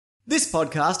This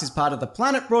podcast is part of the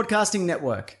Planet Broadcasting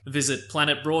Network. Visit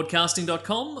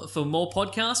planetbroadcasting.com for more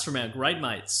podcasts from our great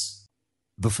mates.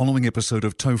 The following episode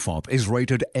of TOFOP is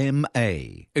rated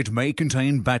MA. It may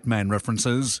contain Batman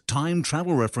references, time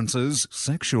travel references,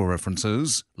 sexual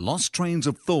references, lost trains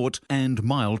of thought, and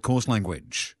mild coarse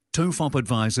language. TOFOP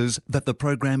advises that the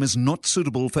program is not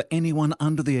suitable for anyone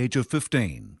under the age of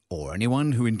 15 or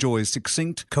anyone who enjoys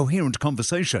succinct, coherent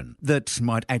conversation that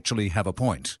might actually have a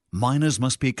point. Minors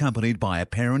must be accompanied by a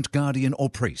parent, guardian, or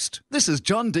priest. This is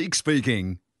John Deek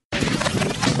speaking.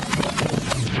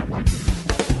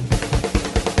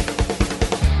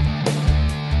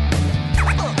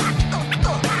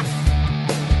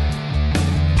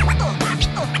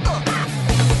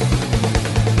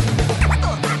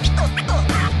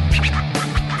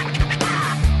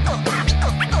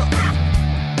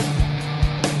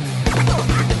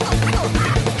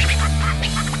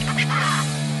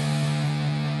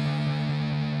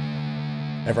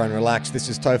 Everyone relax. This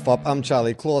is TOFOP. I'm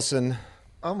Charlie Clausen.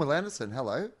 I'm Will Anderson.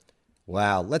 Hello.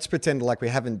 Wow. Let's pretend like we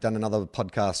haven't done another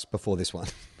podcast before this one.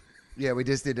 Yeah, we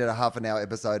just did a half an hour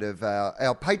episode of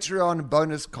our Patreon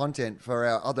bonus content for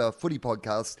our other footy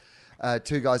podcast,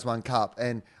 Two Guys, One Cup.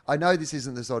 And I know this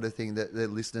isn't the sort of thing that the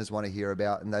listeners want to hear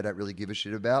about and they don't really give a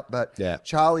shit about, but Yeah.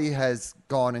 Charlie has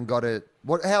gone and got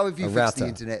how have you fixed router. the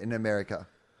internet in America?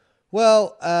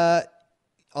 Well,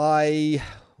 I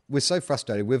was so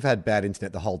frustrated. We've had bad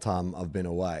internet the whole time I've been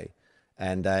away.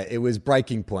 And it was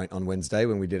breaking point on Wednesday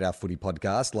when we did our footy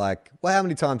podcast. Like, well, how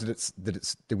many times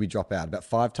did we drop out? About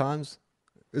 5 times?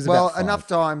 It was Well, about 5. enough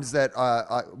times that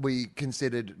we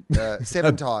considered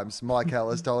 7 times, Mike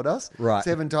Hallis told us. Right.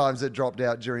 7 times it dropped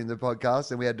out during the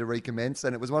podcast and we had to recommence.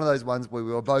 And it was one of those ones where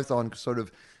we were both on sort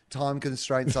of time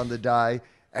constraints on the day.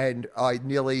 And I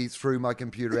nearly threw my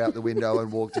computer out the window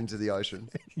and walked into the ocean.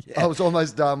 Yeah. I was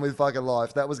almost done with fucking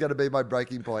life. That was going to be my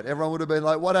breaking point. Everyone would have been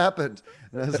like, what happened?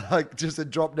 And I was like, just it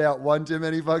dropped out one too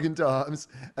many fucking times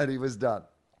and he was done.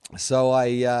 So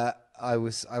I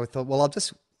thought, well,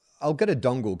 I'll get a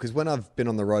dongle, because when I've been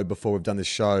on the road before, we've done this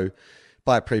show,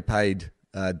 buy a prepaid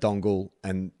dongle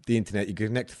and the internet, you can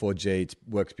connect to 4G, it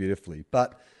works beautifully.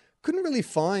 But couldn't really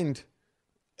find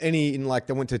any in, like,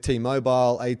 I went to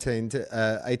T-Mobile,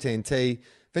 AT&T,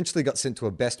 eventually got sent to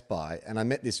a Best Buy, and I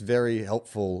met this very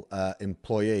helpful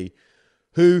employee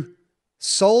who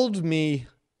sold me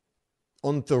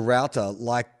on the router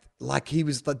like he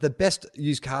was like the best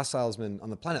used car salesman on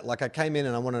the planet. Like, I came in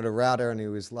and I wanted a router, and he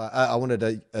was like, I wanted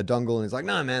a dongle, and he's like,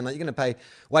 no, man, like, you're going to pay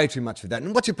way too much for that.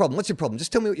 And what's your problem?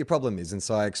 Just tell me what your problem is. And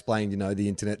so I explained, the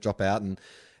internet drop out, and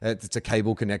it's a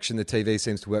cable connection. The TV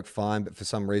seems to work fine, but for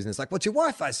some reason it's like, what's your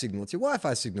Wi-Fi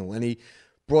signal? And he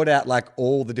brought out like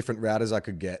all the different routers I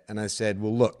could get. And I said,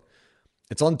 well, look,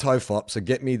 it's on TOFOP, so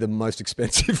get me the most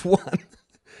expensive one.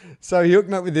 So he hooked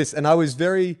me up with this, and I was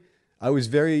very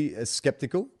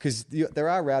skeptical, because there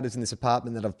are routers in this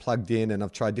apartment that I've plugged in, and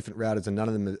I've tried different routers and none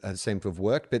of them have seemed to have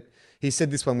worked. But he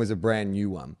said this one was a brand new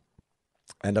one.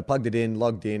 And I plugged it in,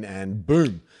 logged in, and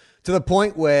boom, to the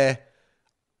point where,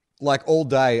 like, all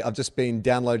day I've just been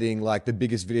downloading like the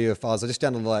biggest video files. I just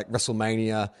downloaded like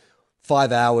WrestleMania,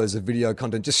 5 hours of video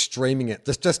content, just streaming it,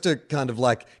 just to kind of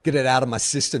like get it out of my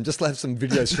system, just to have some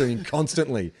video streaming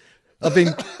constantly. I've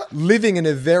been living in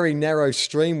a very narrow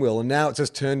stream wheel, and now it's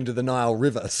just turned into the Nile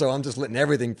River. So I'm just letting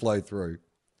everything flow through.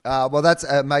 Well, that's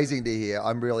amazing to hear.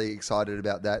 I'm really excited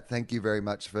about that. Thank you very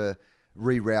much for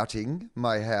rerouting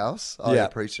my house. I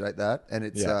appreciate that. And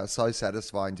it's so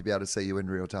satisfying to be able to see you in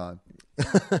real time.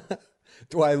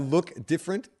 Do I look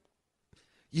different?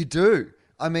 You do.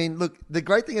 I mean, look, the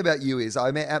great thing about you is,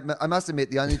 I must admit,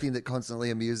 the only thing that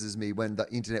constantly amuses me when the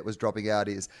internet was dropping out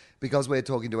is, because we're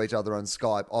talking to each other on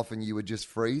Skype, often you would just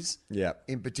freeze. Yeah.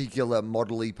 In particular,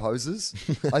 modelly poses.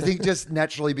 I think just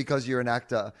naturally, because you're an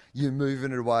actor, you move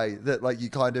in a way that, like,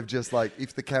 you kind of just, like,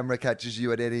 if the camera catches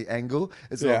you at any angle,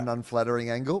 it's not an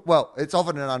unflattering angle. Well, it's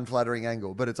often an unflattering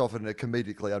angle, but it's often a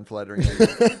comedically unflattering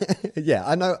angle. Yeah,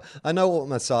 I know what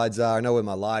my sides are. I know where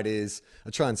my light is.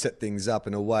 I try and set things up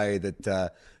in a way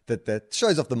that that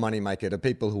shows off the moneymaker to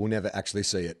people who will never actually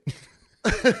see it.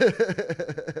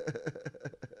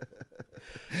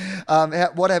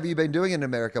 What have you been doing in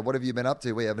America? What have you been up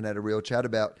to? We haven't had a real chat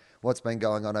about what's been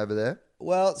going on over there.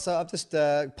 Well, so I've just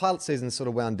pilot season's sort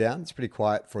of wound down. It's pretty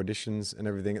quiet for auditions and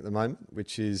everything at the moment,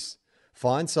 which is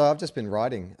fine. So I've just been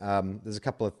writing. There's a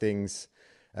couple of things.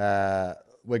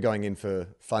 We're going in for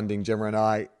funding, Gemma and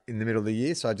I, in the middle of the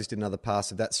year. So I just did another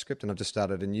pass of that script, and I've just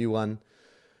started a new one.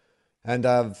 And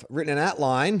I've written an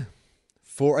outline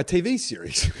for a TV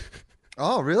series.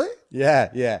 Oh, really? Yeah.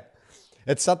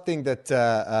 It's something that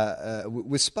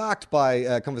was sparked by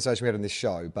a conversation we had on this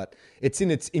show, but it's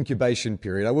in its incubation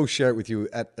period. I will share it with you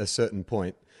at a certain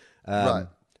point. Right.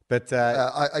 But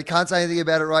I can't say anything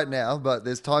about it right now, but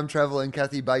there's time travel and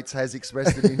Kathy Bates has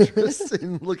expressed an interest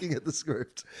in looking at the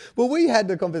script. well, we had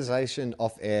a conversation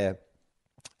off air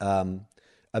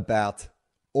about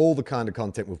all the kind of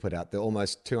content we've put out. There are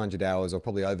almost 200 hours or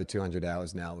probably over 200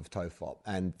 hours now of TOFOP.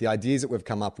 And the ideas that we've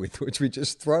come up with, which we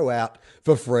just throw out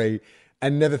for free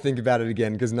and never think about it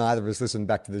again because neither of us listen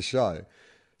back to the show.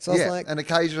 So I was like, and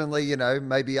occasionally, you know,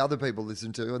 maybe other people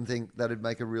listen to and think that'd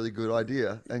make a really good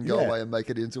idea and go away and make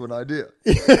it into an idea.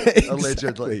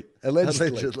 Exactly.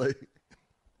 Allegedly.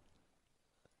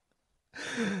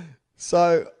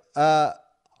 So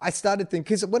I started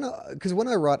thinking, because when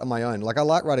I write on my own, like I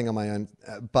like writing on my own,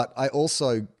 but I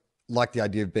also like the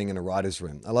idea of being in a writer's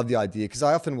room. I love the idea because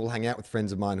I often will hang out with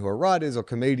friends of mine who are writers or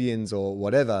comedians or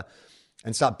whatever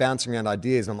and start bouncing around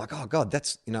ideas. And I'm like, oh God,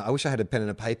 I wish I had a pen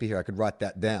and a paper here. I could write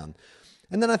that down.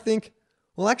 And then I think,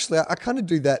 well, actually, I kind of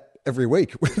do that every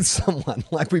week with someone.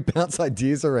 Like we bounce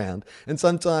ideas around. And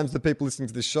sometimes the people listening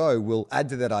to the show will add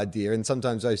to that idea. And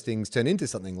sometimes those things turn into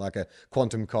something like a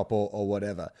quantum cop or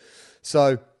whatever.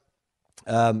 So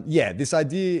this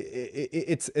idea,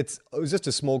 it was just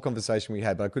a small conversation we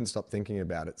had, but I couldn't stop thinking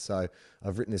about it. So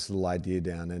I've written this little idea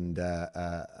down and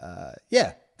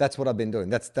that's what I've been doing.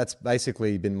 That's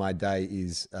basically been my day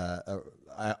is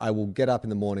I will get up in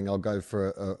the morning, I'll go for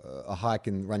a hike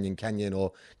in Runyon Canyon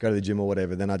or go to the gym or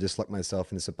whatever. Then I just lock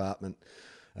myself in this apartment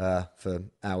for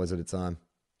hours at a time.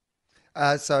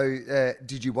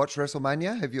 Did you watch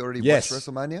WrestleMania? Have you already Yes. watched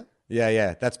WrestleMania?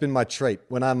 Yeah. That's been my treat.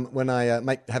 When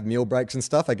I have meal breaks and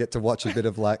stuff, I get to watch a bit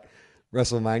of like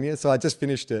WrestleMania. So I just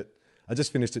finished it.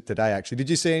 Today, actually. Did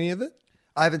you see any of it?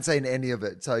 I haven't seen any of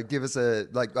it. So give us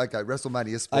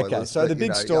WrestleMania spoilers. Okay, so the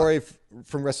big story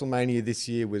from WrestleMania this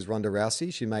year was Ronda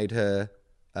Rousey. She made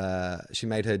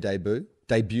her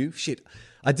debut. Shit.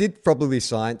 I did Probably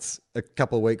Science a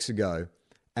couple of weeks ago,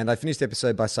 and I finished the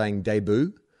episode by saying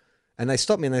debut, and they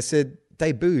stopped me and they said,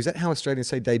 debut, is that how Australians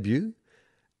say debut?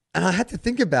 And I had to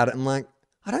think about it. I'm like,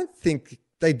 I don't think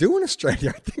they do in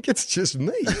Australia. I think it's just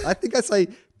me. I think I say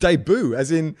debut,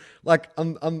 as in like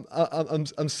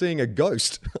I'm seeing a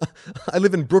ghost. I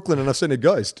live in Brooklyn and I've seen a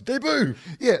ghost. Debut.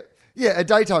 Yeah, a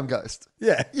daytime ghost.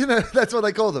 Yeah. You know, that's what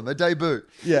they call them, a debut.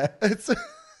 Yeah.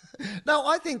 No,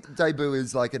 I think debut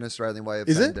is like an Australian way of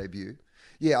Is saying it? debut.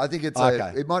 Yeah, I think it's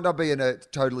Okay. it might not be in a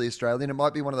totally Australian. It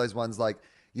might be one of those ones like,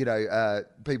 you know,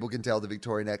 people can tell the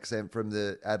Victorian accent from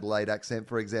the Adelaide accent,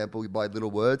 for example, by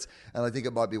little words. And I think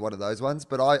it might be one of those ones.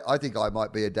 But I think I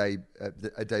might be a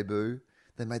debut.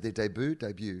 They made their debut.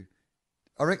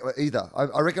 I reckon either.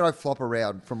 I reckon I flop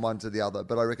around from one to the other,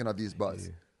 but I reckon I've used both.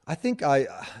 I think I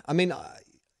know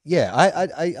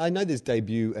there's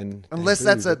debut and Unless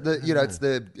debut, that's it's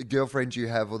the girlfriend you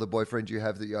have or the boyfriend you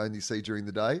have that you only see during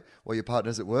the day while your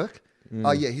partner's at work.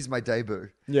 Oh yeah, he's my debut.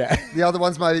 Yeah. The other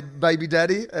one's my baby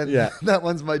daddy, and that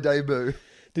one's my debut.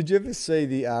 Did you ever see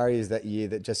the ARIAs that year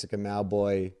that Jessica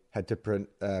Mauboy had to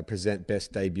present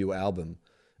Best Debut Album,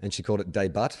 and she called it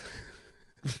Debut?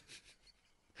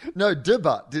 No,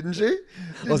 debut, didn't she?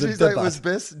 Didn't Was it she say it debut? was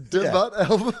Best Debut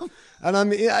Album? And I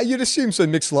mean, you'd assume so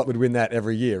Mix-a-Lot would win that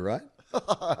every year, right?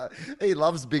 He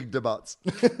loves big debuts,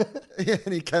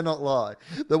 and he cannot lie.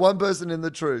 The one person in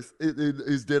the truth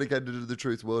who's dedicated to the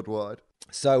truth worldwide.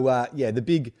 So the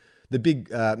big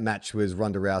match was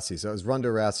Ronda Rousey. So it was Ronda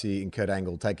Rousey and Kurt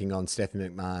Angle taking on Stephanie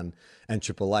McMahon and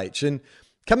Triple H. And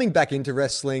coming back into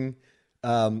wrestling,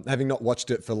 having not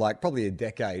watched it for like probably a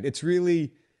decade,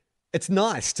 it's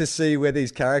nice to see where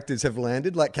these characters have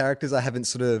landed. Like characters I haven't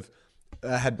sort of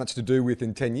had much to do with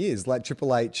in 10 years, like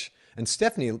Triple H and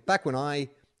Stephanie. Back when I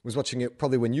was watching it,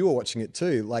 probably when you were watching it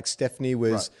too, like Stephanie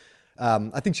was,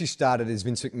 I think she started as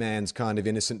Vince McMahon's kind of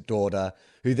innocent daughter,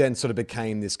 who then sort of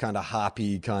became this kind of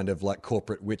harpy kind of like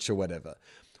corporate witch or whatever.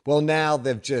 Well, now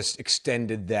they've just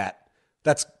extended that.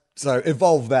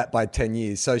 Evolved that by 10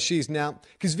 years. So she's now,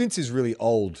 because Vince is really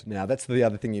old now. That's the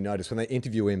other thing you notice when they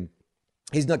interview him.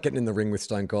 He's not getting in the ring with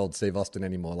Stone Cold Steve Austin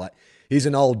anymore. Like he's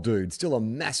an old dude, still a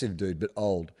massive dude, but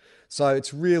old. So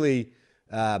it's really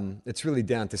down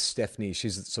to Stephanie.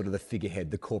 She's sort of the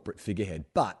figurehead, the corporate figurehead.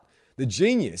 But the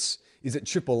genius is that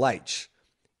Triple H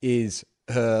is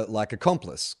her like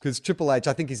accomplice, because Triple H,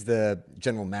 I think, is the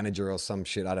general manager or some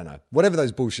shit. I don't know. Whatever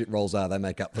those bullshit roles are, they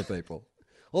make up for people.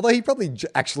 Although he probably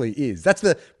actually is. That's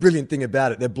the brilliant thing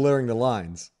about it. They're blurring the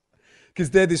lines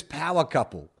because they're this power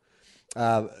couple.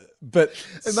 But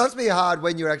it must be hard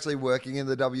when you're actually working in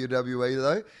the WWE,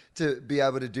 though, to be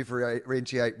able to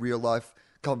differentiate real life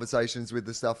conversations with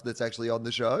the stuff that's actually on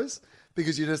the shows,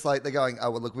 because you're just like, they're going,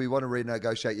 oh, well, look, we want to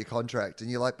renegotiate your contract.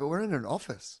 And you're like, but we're in an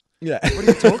office. Yeah. What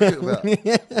are you talking about?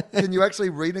 Can you actually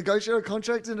renegotiate a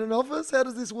contract in an office? How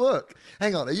does this work?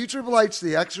 Hang on, are you Triple H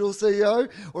the actual CEO,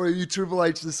 or are you Triple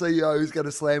H the CEO who's going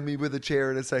to slam me with a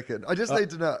chair in a second? I just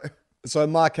need to know. So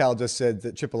Mark Howell just said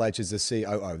that Triple H is the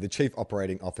COO, the Chief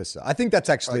Operating Officer. I think that's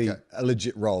actually a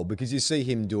legit role, because you see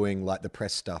him doing like the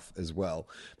press stuff as well.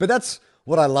 But that's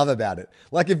what I love about it.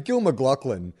 Like if Gil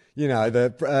McLaughlin, you know,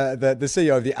 the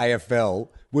CEO of the AFL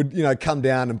would, you know, come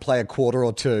down and play a quarter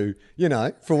or two, you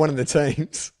know, for one of the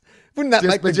teams, wouldn't that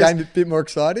make the game a bit more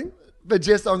exciting? But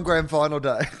just on grand final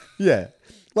day. Yeah.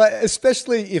 Like,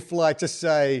 especially if, like, just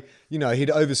say, you know,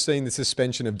 he'd overseen the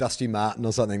suspension of Dusty Martin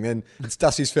or something. Then it's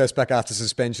Dusty's first back after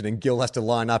suspension and Gil has to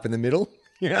line up in the middle,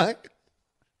 you know?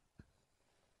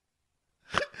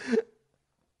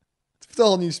 It's a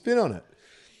whole new spin on it.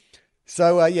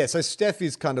 So, so Steph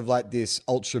is kind of like this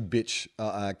ultra bitch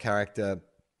character.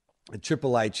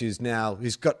 Triple H is now,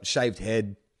 he's got shaved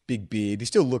head, big beard. He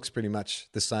still looks pretty much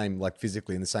the same, like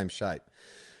physically in the same shape.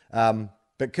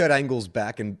 But Kurt Angle's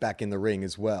back and back in the ring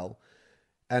as well.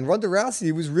 And Ronda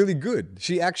Rousey was really good.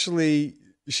 She actually,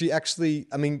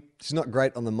 I mean, she's not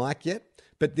great on the mic yet,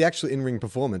 but the actual in-ring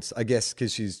performance, I guess,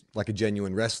 because she's like a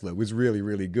genuine wrestler, was really,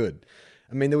 really good.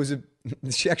 I mean,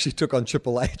 she actually took on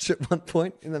Triple H at one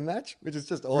point in the match, which is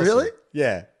just awesome. Really?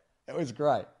 Yeah, it was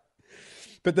great.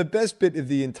 But the best bit of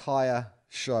the entire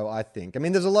show, I think, I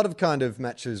mean, there's a lot of kind of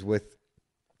matches with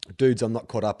dudes I'm not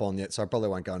caught up on yet, so I probably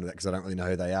won't go into that because I don't really know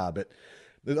who they are, but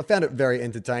I found it very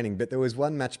entertaining. But there was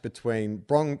one match between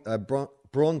Braun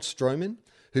Strowman,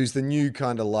 who's the new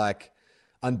kind of like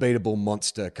unbeatable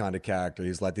monster kind of character.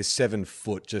 He's like this 7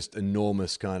 foot, just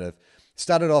enormous kind of,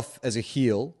 started off as a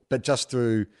heel, but just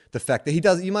through the fact that he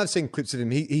does, you might have seen clips of him,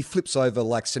 he flips over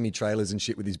like semi-trailers and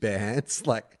shit with his bare hands.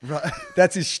 Like, right.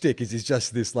 That's his shtick, is he's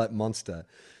just this like monster.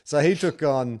 So he took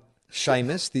on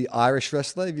Sheamus, the Irish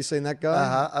wrestler. Have you seen that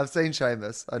guy? I've seen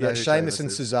Sheamus. I know who Sheamus and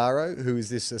is. Cesaro, who is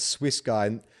this Swiss guy.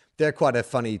 And they're quite a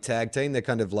funny tag team. They're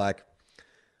kind of like,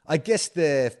 I guess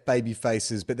they're baby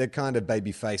faces, but they're kind of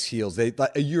baby face heels. They're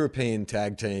like a European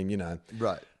tag team, you know.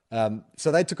 Right.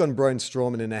 So they took on Braun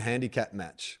Strowman in a handicap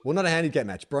match. Well, not a handicap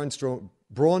match. Braun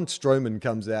Strowman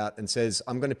comes out and says,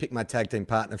 I'm going to pick my tag team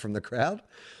partner from the crowd.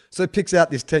 So picks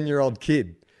out this 10-year-old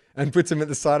kid and puts him at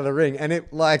the side of the ring. And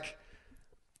it like,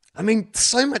 I mean,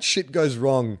 so much shit goes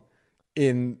wrong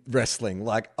in wrestling.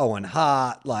 Like Owen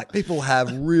Hart, like people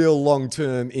have real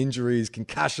long-term injuries,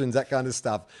 concussions, that kind of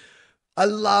stuff. I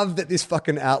love that this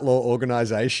fucking outlaw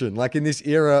organization, like in this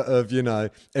era of, you know,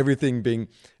 everything being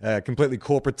completely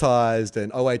corporatized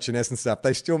and OH&S and stuff,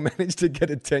 they still managed to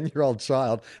get a 10-year-old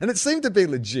child. And it seemed to be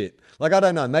legit. Like, I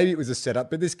don't know, maybe it was a setup,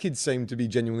 but this kid seemed to be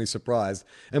genuinely surprised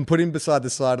and put him beside the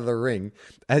side of the ring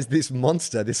as this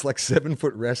monster, this like 7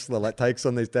 foot wrestler, like takes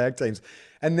on these tag teams.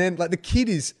 And then like the kid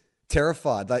is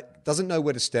terrified, like doesn't know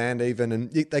where to stand even.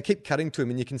 And they keep cutting to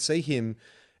him and you can see him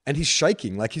and he's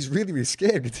shaking, like he's really, really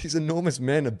scared because these enormous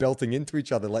men are belting into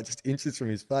each other, like just inches from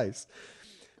his face.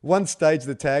 One stage,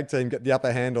 the tag team get the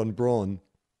upper hand on Braun,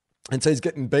 and so he's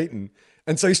getting beaten.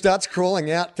 And so he starts crawling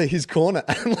out to his corner,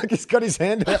 and like he's got his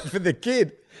hand out for the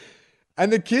kid.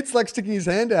 And the kid's like sticking his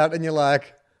hand out, and you're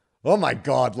like, oh my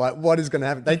God, like what is going to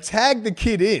happen? They tag the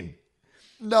kid in.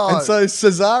 No. And so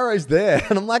Cesaro's there,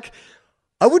 and I'm like,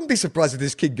 I wouldn't be surprised if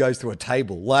this kid goes through a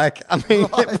table. Like, I mean,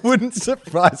 It wouldn't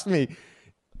surprise me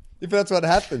if that's what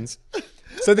happens.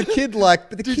 So the kid, like,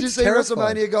 but the Did kid's you see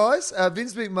terrified. WrestleMania, guys?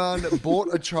 Vince McMahon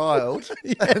bought a child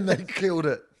and they killed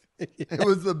it. It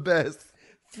was the best.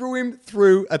 Threw him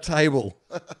through a table.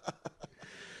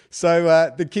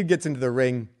 So the kid gets into the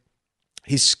ring.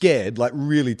 He's scared, like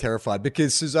really terrified,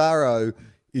 because Cesaro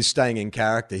is staying in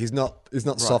character. He's not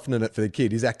softening it for the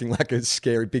kid. He's acting like a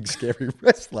big scary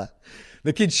wrestler.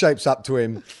 The kid shapes up to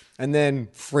him and then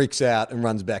freaks out and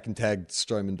runs back and tagged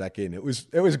Strowman back in. It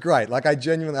was great. Like I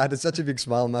had such a big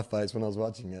smile on my face when I was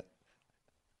watching it.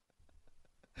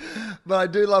 But I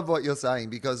do love what you're saying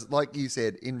because, like you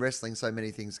said, in wrestling, so many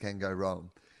things can go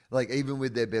wrong. Like even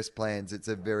with their best plans, it's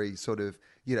a very sort of,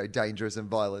 you know, dangerous and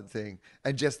violent thing.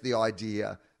 And just the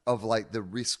idea of like the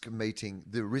risk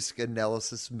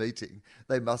analysis meeting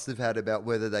they must have had about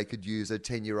whether they could use a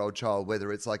 10-year-old child,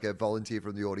 whether it's like a volunteer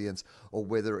from the audience or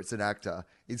whether it's an actor,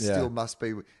 still must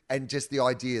be. And just the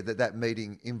idea that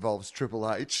meeting involves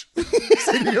Triple H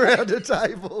sitting around a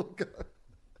table.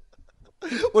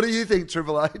 What do you think,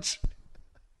 Triple H?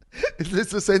 Is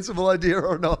this a sensible idea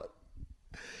or not?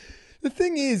 The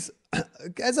thing is,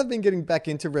 as I've been getting back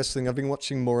into wrestling, I've been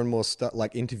watching more and more stuff,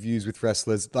 like interviews with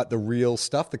wrestlers, like the real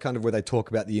stuff, the kind of where they talk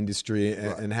about the industry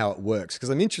and how it works, because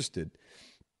I'm interested.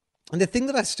 And the thing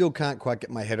that I still can't quite get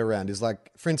my head around is,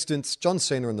 like, for instance, John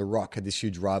Cena and The Rock had this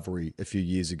huge rivalry a few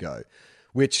years ago,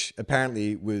 which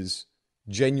apparently was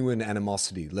genuine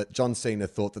animosity. John Cena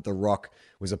thought that The Rock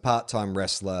was a part-time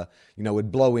wrestler,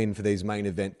 would blow in for these main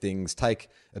event things, take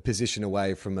a position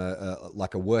away from a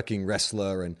working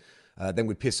wrestler, and then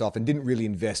would piss off and didn't really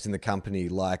invest in the company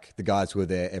like the guys who were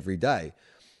there every day.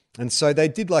 And so they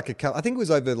did I think it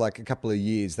was over like a couple of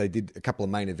years, they did a couple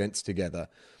of main events together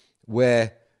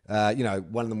where,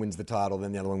 one of them wins the title,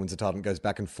 then the other one wins the title and goes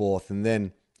back and forth. And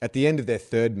then at the end of their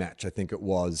third match, I think it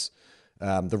was,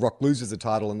 The Rock loses the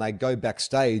title and they go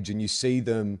backstage and you see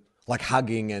them like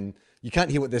hugging, and you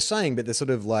can't hear what they're saying, but they're sort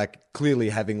of like clearly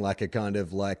having like a kind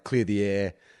of like clear the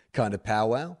air kind of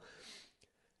powwow.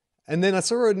 And then I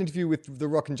saw an interview with The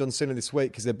Rock and John Cena this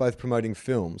week because they're both promoting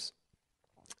films.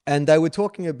 And they were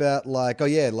talking about like, oh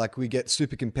yeah, like we get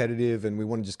super competitive and we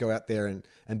want to just go out there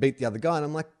and beat the other guy. And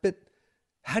I'm like, but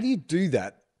how do you do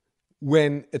that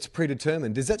when it's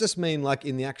predetermined? Does that just mean like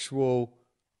in the actual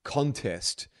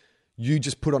contest, you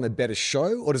just put on a better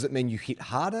show? Or does it mean you hit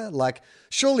harder? Like,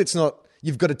 surely it's not,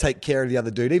 you've got to take care of the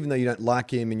other dude, even though you don't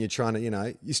like him and you're trying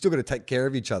to, you still got to take care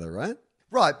of each other, right?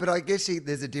 Right, but I guess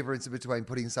there's a difference between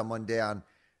putting someone down,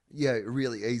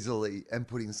 really easily and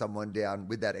putting someone down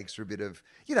with that extra bit of,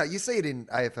 you see it in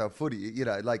AFL footy,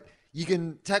 like you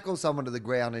can tackle someone to the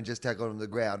ground and just tackle them to the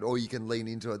ground, or you can lean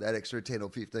into it that extra 10 or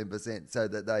 15% so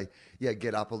that they,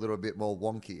 get up a little bit more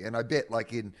wonky. And I bet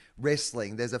like in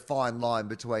wrestling, there's a fine line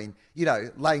between,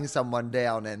 laying someone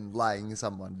down and laying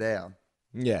someone down.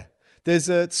 Yeah. There's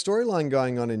a storyline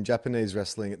going on in Japanese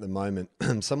wrestling at the moment.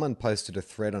 Someone posted a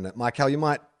thread on it. Michael, you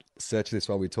might search this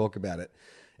while we talk about it.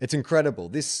 It's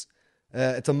incredible. It's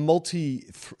a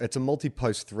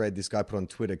multi-post thread this guy put on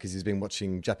Twitter because he's been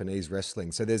watching Japanese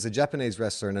wrestling. So there's a Japanese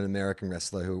wrestler and an American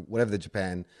wrestler who, whatever the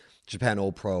Japan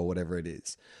All Pro or whatever it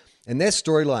is. And their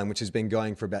storyline, which has been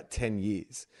going for about 10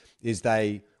 years, is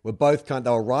they were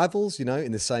rivals,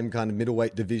 in the same kind of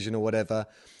middleweight division or whatever.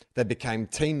 They became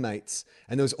teammates.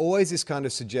 And there was always this kind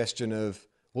of suggestion of,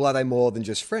 well, are they more than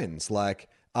just friends? Like,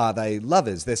 are they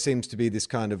lovers? There seems to be this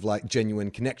kind of like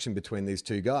genuine connection between these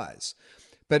two guys.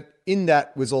 But in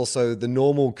that was also the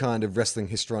normal kind of wrestling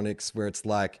histrionics where it's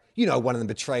like, one of them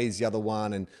betrays the other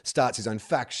one and starts his own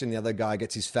faction. The other guy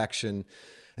gets his faction.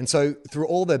 And so through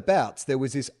all their bouts, there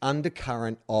was this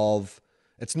undercurrent of,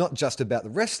 it's not just about the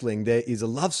wrestling. There is a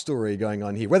love story going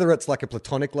on here, whether it's like a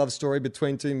platonic love story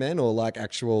between two men or like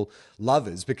actual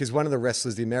lovers. Because one of the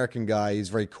wrestlers, the American guy, is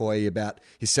very coy about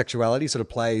his sexuality, sort of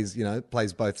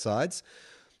plays both sides.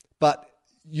 But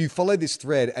you follow this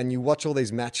thread and you watch all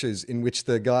these matches in which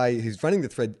the guy who's running the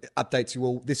thread updates you,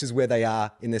 well, this is where they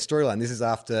are in their storyline. This is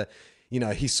after,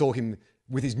 he saw him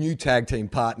with his new tag team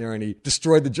partner and he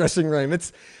destroyed the dressing room.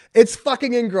 It's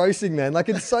fucking engrossing, man. Like,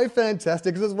 it's so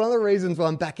fantastic because it's one of the reasons why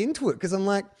I'm back into it, because I'm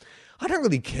like, I don't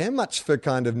really care much for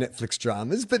kind of Netflix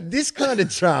dramas, but this kind of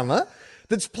drama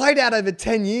that's played out over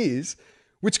 10 years,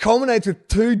 which culminates with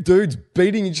two dudes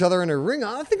beating each other in a ring,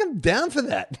 I think I'm down for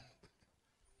that.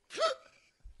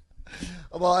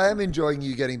 Well, I am enjoying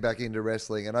you getting back into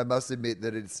wrestling, and I must admit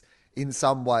that it's in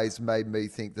some ways made me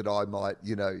think that I might,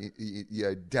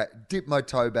 dip my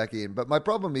toe back in. But my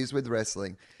problem is with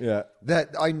wrestling,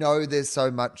 that I know there's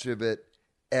so much of it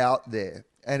out there,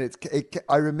 and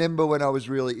I remember when I was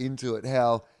really into it,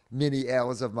 how many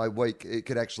hours of my week it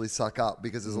could actually suck up,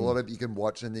 because there's a lot of you can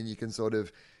watch, and then you can sort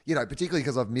of, particularly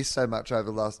because I've missed so much over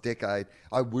the last decade,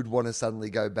 I would want to suddenly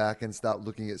go back and start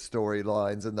looking at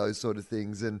storylines and those sort of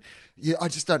things. And I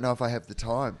just don't know if I have the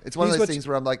time. It's one of those things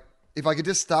where I'm like, if I could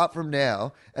just start from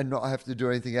now and not have to do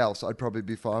anything else, I'd probably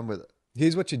be fine with it.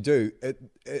 Here's what you do.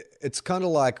 It's kind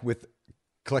of like with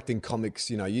collecting comics.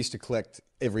 You used to collect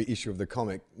every issue of the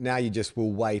comic. Now you just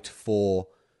will wait for,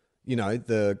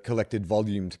 the collected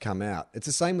volume to come out. It's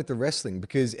the same with the wrestling,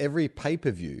 because every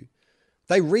pay-per-view,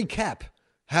 they recap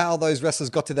how those wrestlers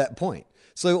got to that point.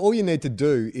 So all you need to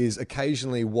do is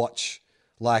occasionally watch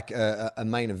like a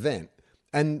main event,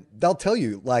 and they'll tell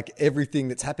you like everything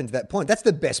that's happened to that point. That's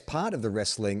the best part of the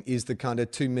wrestling, is the kind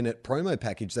of 2-minute promo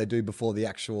package they do before the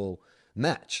actual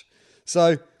match.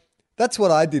 So that's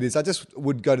what I did, is I just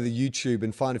would go to the YouTube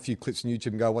and find a few clips on YouTube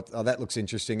and go, that looks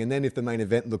interesting. And then if the main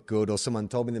event looked good, or someone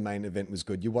told me the main event was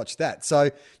good, you watch that.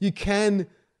 So you can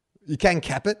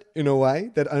cap it in a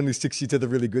way that only sticks you to the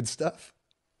really good stuff.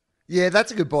 Yeah,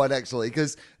 that's a good point, actually,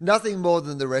 because nothing more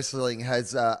than the wrestling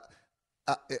has a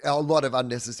lot of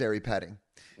unnecessary padding.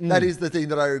 That is the thing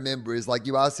that I remember is like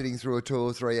you are sitting through a 2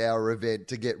 or 3 hour event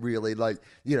to get really like,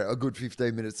 a good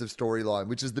 15 minutes of storyline,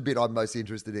 which is the bit I'm most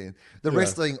interested in. The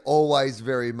wrestling always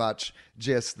very much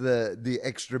just the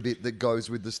extra bit that goes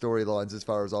with the storylines as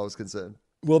far as I was concerned.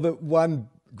 Well, the one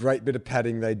great bit of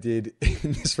padding they did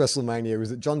in this WrestleMania was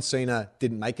that John Cena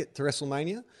didn't make it to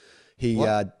WrestleMania. He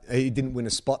didn't win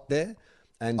a spot there.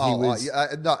 And he was...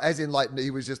 no, as in like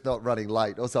he was just not running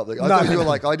late or something. I thought you were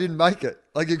like, I didn't make it.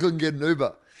 Like you couldn't get an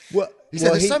Uber. Well, he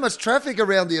said, there's so much traffic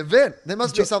around the event. There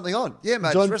must be something on. Yeah,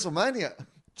 mate, it's WrestleMania.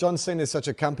 John Cena is such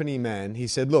a company man. He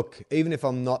said, look, even if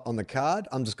I'm not on the card,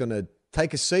 I'm just going to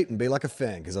take a seat and be like a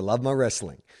fan because I love my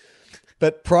wrestling.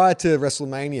 But prior to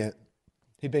WrestleMania,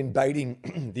 he'd been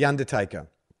baiting The Undertaker,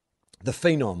 the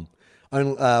Phenom.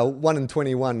 1 in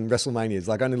 21 WrestleManias,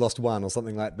 like only lost one or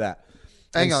something like that.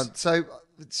 Hang on. So,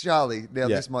 Charlie, now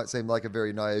this might seem like a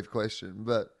very naive question,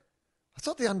 but I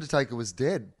thought The Undertaker was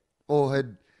dead or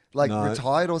had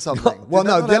retired or something. Well,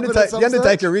 no, The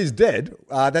Undertaker is dead.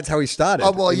 That's how he started.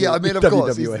 Oh, well, yeah, I mean, of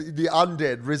course, he's the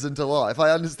undead risen to life.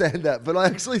 I understand that. But I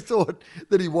actually thought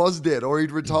that he was dead or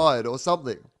he'd retired or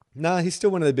something. No, he's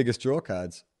still one of the biggest draw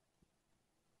cards.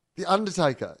 The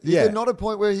Undertaker. Is there not a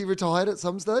point where he retired at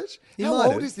some stage?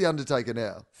 How old is The Undertaker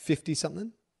now?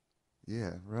 50-something.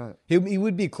 Yeah, right. He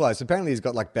would be close. Apparently he's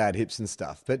got like bad hips and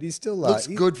stuff, but he's still... Looks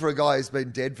good for a guy who's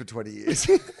been dead for 20 years.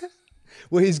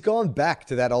 Well, he's gone back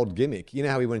to that old gimmick. You know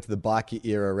how he went to the biker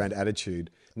era around Attitude?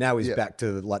 Now he's back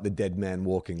to like the dead man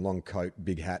walking, long coat,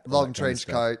 big hat. Long trench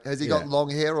coat. Has he got long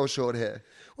hair or short hair?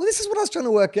 Well, this is what I was trying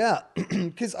to work out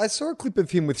because I saw a clip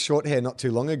of him with short hair not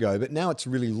too long ago, but now it's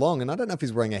really long and I don't know if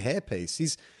he's wearing a hairpiece.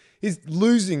 He's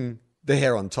losing the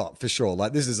hair on top for sure.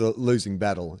 Like this is a losing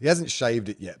battle. He hasn't shaved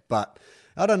it yet, but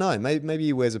I don't know. Maybe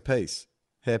he wears a piece.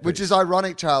 Hairpiece. Which is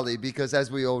ironic, Charlie, because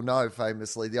as we all know,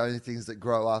 famously, the only things that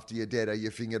grow after you're dead are your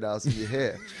fingernails and your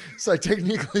hair. So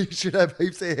technically you should have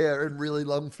heaps of hair and really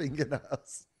long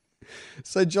fingernails.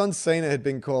 So John Cena had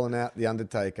been calling out The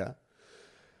Undertaker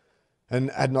and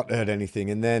had not heard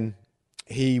anything. And then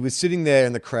he was sitting there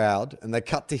in the crowd and they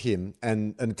cut to him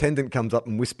and an attendant comes up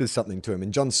and whispers something to him.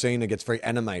 And John Cena gets very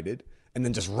animated and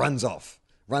then just runs off.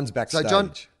 Runs backstage.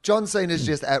 So John Cena's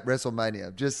just at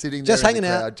WrestleMania, just sitting there just hanging in the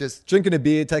crowd, out, just drinking a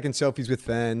beer, taking selfies with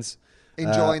fans.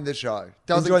 Enjoying the show.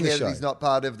 Doesn't care that he's not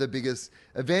part of the biggest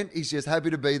event. He's just happy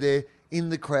to be there in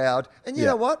the crowd. And you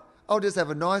know what? I'll just have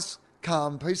a nice,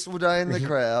 calm, peaceful day in the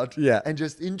crowd and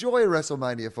just enjoy a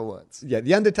WrestleMania for once. Yeah,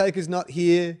 The Undertaker's not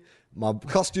here. My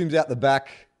costume's out the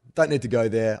back. Don't need to go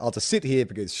there. I'll just sit here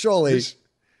because surely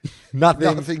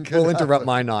nothing will interrupt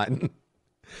my night.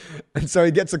 And so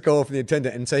he gets a call from the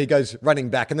attendant, and so he goes running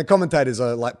back, and the commentators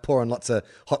are like pouring lots of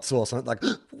hot sauce on it, like,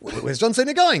 where's John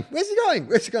Cena going? Where's he going?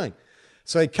 Where's he going?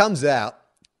 So he comes out,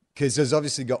 because there's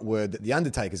obviously got word that The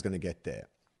Undertaker's going to get there.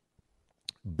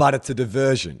 But it's a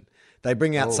diversion. They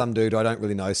bring out some dude I don't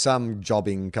really know, some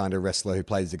jobbing kind of wrestler who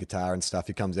plays the guitar and stuff.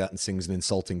 He comes out and sings an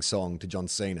insulting song to John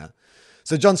Cena.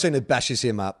 So John Cena bashes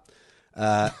him up,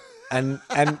 and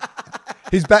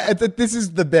this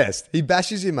is the best. He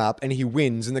bashes him up and he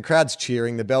wins and the crowd's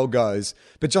cheering, the bell goes.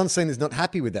 But John Cena's not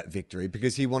happy with that victory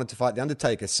because he wanted to fight The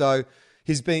Undertaker. So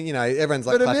he's being, everyone's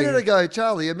like clapping. But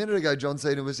a minute ago, John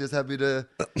Cena was just happy to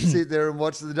sit there and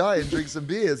watch the day and drink some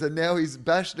beers. And now he's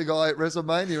bashed a guy at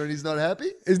WrestleMania and he's not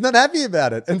happy? He's not happy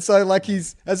about it. And so like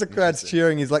as the crowd's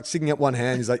cheering, he's like sticking up one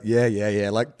hand. He's like, yeah.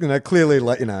 Like, clearly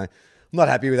like, not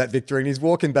happy with that victory, and he's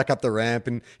walking back up the ramp,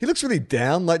 and he looks really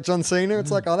down, like John Cena. It's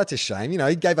like, oh, that's a shame.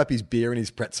 He gave up his beer and his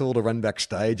pretzel to run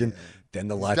backstage, and then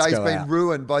the lights go out. His day's been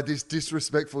ruined by this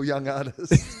disrespectful young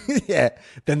artist. Yeah,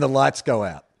 then the lights go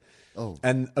out,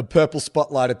 and a purple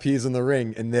spotlight appears in the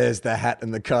ring, and there's the hat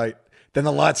and the coat. Then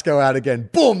the lights go out again.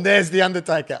 Boom, there's The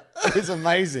Undertaker. It was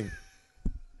amazing.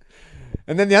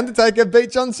 And then The Undertaker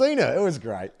beat John Cena. It was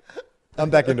great. I'm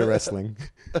back into wrestling.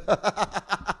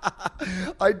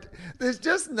 There's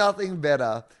just nothing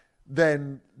better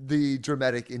than the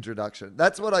dramatic introduction.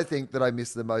 That's what I think that I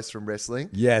miss the most from wrestling.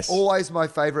 Yes. Always my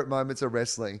favorite moments of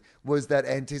wrestling was that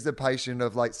anticipation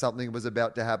of like something was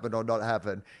about to happen or not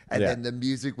happen. And then the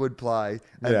music would play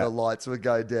and the lights would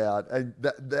go down. And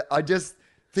I just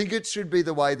think it should be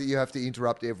the way that you have to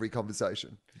interrupt every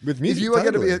conversation. With music, if you are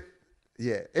going to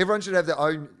be everyone should have their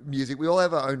own music. We all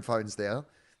have our own phones now.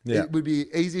 Yeah. It would be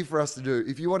easy for us to do.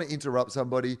 If you want to interrupt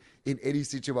somebody in any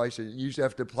situation, you should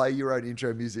have to play your own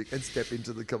intro music and step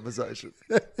into the conversation.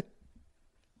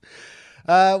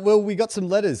 Well, we got some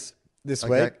letters this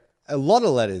week. A lot of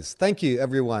letters. Thank you,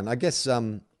 everyone. I guess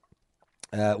it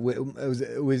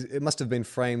must have been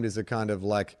framed as a kind of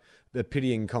like a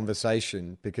pitying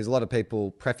conversation because a lot of people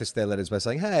preface their letters by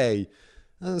saying, hey,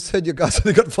 I heard you guys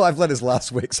only got 5 letters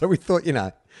last week, so we thought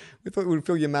we'd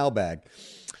fill your mailbag.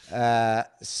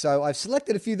 So I've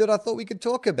selected a few that I thought we could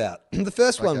talk about. The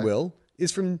first one, Will,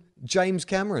 is from James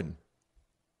Cameron.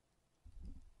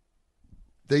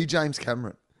 The James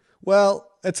Cameron. Well,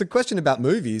 it's a question about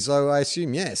movies, so I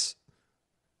assume yes.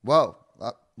 Well,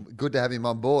 good to have him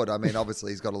on board. I mean,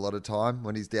 obviously he's got a lot of time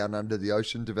when he's down under the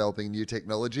ocean developing new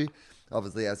technology.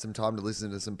 Obviously has some time to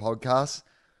listen to some podcasts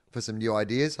for some new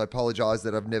ideas. I apologise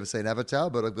that I've never seen Avatar,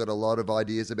 but I've got a lot of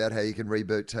ideas about how you can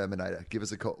reboot Terminator. Give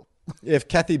us a call. If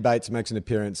Kathy Bates makes an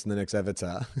appearance in the next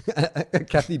Avatar,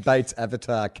 Kathy Bates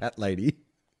Avatar Cat Lady,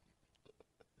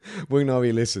 we know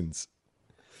he listens.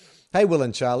 Hey, Will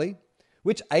and Charlie,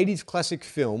 which 80s classic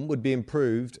film would be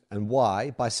improved and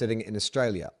why by setting it in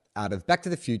Australia? Out of Back to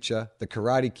the Future, The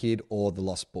Karate Kid, or The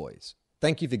Lost Boys?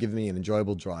 Thank you for giving me an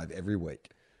enjoyable drive every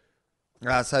week.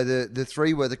 So the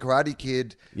three were The Karate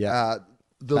Kid, The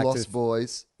Lost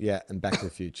Boys. Yeah, and Back to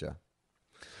the Future.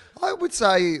 I would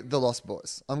say The Lost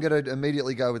Boys. I'm going to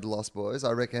immediately go with The Lost Boys,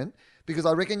 I reckon. Because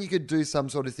I reckon you could do some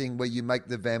sort of thing where you make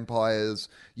the vampires,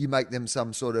 you make them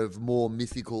some sort of more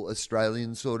mythical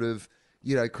Australian sort of,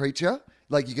 creature.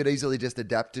 Like you could easily just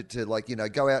adapt it to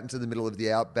go out into the middle of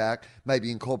the outback,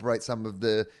 maybe incorporate some of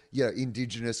the,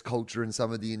 indigenous culture and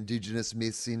some of the indigenous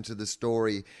myths into the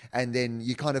story. And then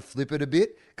you kind of flip it a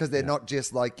bit because they're not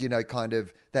just kind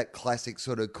of that classic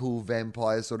sort of cool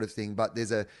vampire sort of thing, but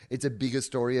it's a bigger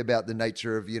story about the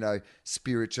nature of,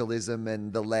 spiritualism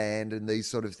and the land and these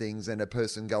sort of things and a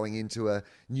person going into a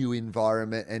new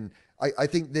environment. And I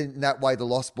think then that way the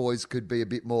Lost Boys could be a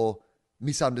bit more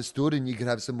misunderstood and you could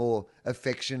have some more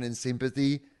affection and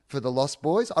sympathy for the Lost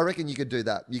Boys. I reckon you could do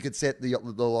that. You could set the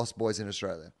Lost Boys in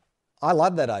Australia. I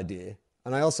love that idea.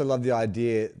 And I also love the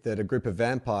idea that a group of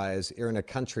vampires are in a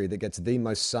country that gets the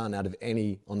most sun out of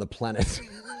any on the planet.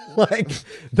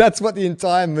 That's what the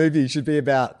entire movie should be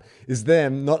about, is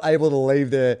them not able to leave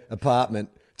their apartment,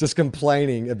 just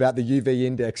complaining about the UV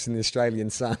index in the Australian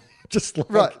sun.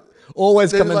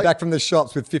 Always coming back from the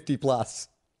shops with 50 plus.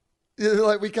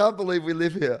 We can't believe we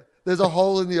live here. There's a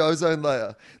hole in the ozone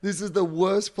layer. This is the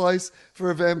worst place for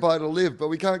a vampire to live, but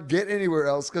we can't get anywhere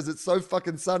else because it's so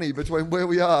fucking sunny between where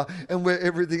we are and where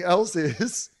everything else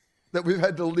is that we've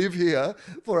had to live here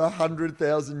for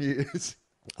 100,000 years.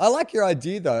 I like your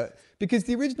idea though, because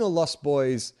the original Lost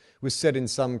Boys was set in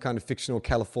some kind of fictional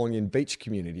Californian beach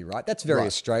community, right? That's very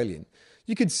Australian.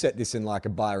 You could set this in like a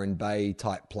Byron Bay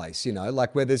type place,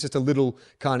 where there's just a little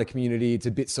kind of community. It's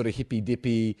a bit sort of hippy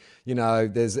dippy,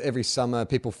 there's every summer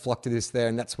people flock to this there.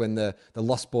 And that's when the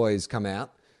Lost Boys come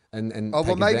out and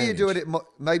maybe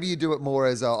you do it more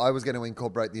as I was going to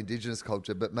incorporate the Indigenous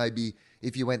culture, but maybe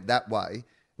if you went that way,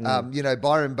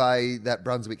 Byron Bay, that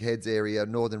Brunswick Heads area,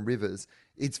 Northern Rivers,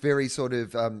 it's very sort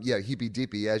of, hippy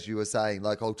dippy, as you were saying,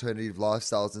 like alternative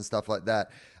lifestyles and stuff like that.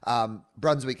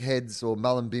 Brunswick Heads or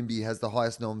Mullumbimby has the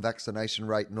highest non-vaccination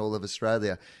rate in all of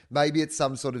Australia. Maybe it's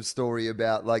some sort of story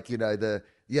about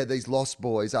these Lost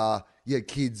Boys are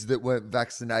kids that weren't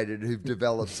vaccinated who've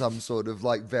developed some sort of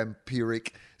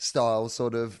vampiric style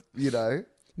sort of,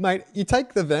 Mate, you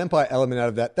take the vampire element out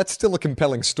of that, that's still a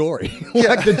compelling story.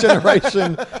 The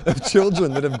generation of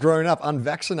children that have grown up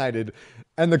unvaccinated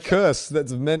and the curse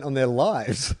that's meant on their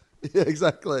lives. Yeah,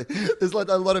 exactly. There's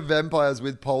a lot of vampires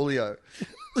with polio.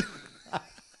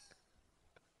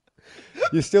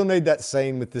 You still need that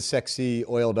scene with the sexy,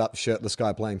 oiled up, shirtless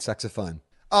guy playing saxophone.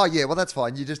 Oh, yeah, well, that's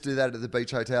fine. You just do that at the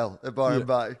Beach Hotel at Byron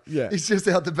Bay. Yeah. He's just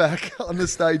out the back on the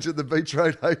stage at the Beach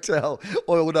Road Hotel,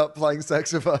 oiled up playing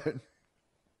saxophone.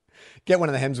 Get one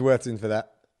of the Hemsworths in for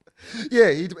that.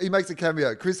 Yeah, he makes a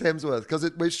cameo, Chris Hemsworth, because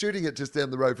we're shooting it just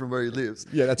down the road from where he lives.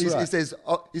 Yeah, that's right.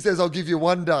 He says, I'll give you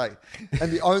one day,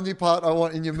 and the only part I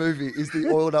want in your movie is the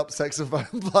oiled up saxophone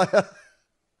player.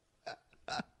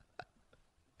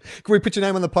 Can we put your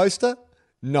name on the poster?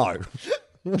 No.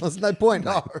 There's no point.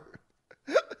 No.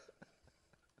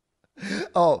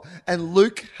 Oh, and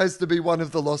Luke has to be one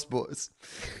of the Lost Boys.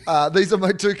 These are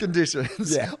my two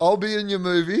conditions. Yeah. I'll be in your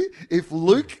movie if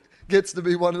Luke gets to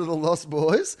be one of the Lost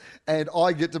Boys and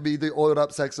I get to be the oiled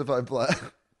up saxophone player.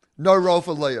 No role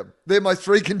for Liam. They're my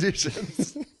three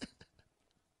conditions.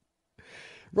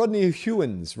 Rodney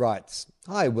Hewins writes,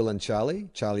 Hi, Will and Charlie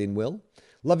and Will.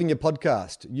 Loving your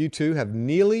podcast. You two have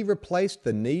nearly replaced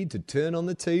the need to turn on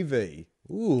the TV.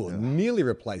 Ooh, nearly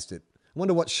replaced it. I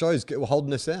wonder what shows were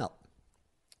holding us out.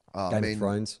 Game of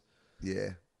Thrones. Yeah.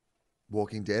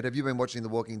 Walking Dead. Have you been watching The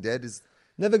Walking Dead?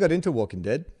 Never got into Walking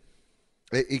Dead.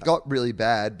 It got really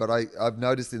bad, but I've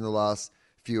noticed in the last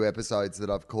few episodes that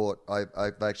I've caught,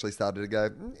 I've actually started to go,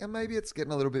 yeah, maybe it's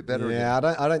getting a little bit better. Yeah,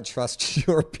 again. I don't trust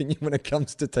your opinion when it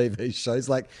comes to TV shows.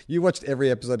 Like, you watched every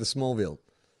episode of Smallville.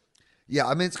 Yeah,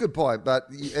 I mean, it's a good point, but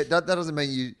that doesn't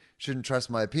mean you shouldn't trust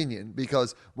my opinion,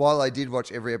 because while I did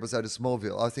watch every episode of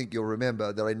Smallville, I think you'll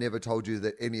remember that I never told you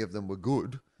that any of them were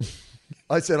good.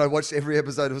 I said I watched every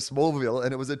episode of Smallville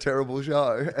and it was a terrible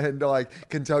show, and I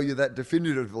can tell you that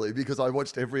definitively because I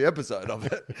watched every episode of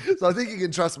it. So I think you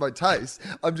can trust my taste.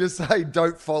 I'm just saying,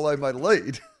 don't follow my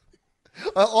lead.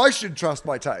 I should trust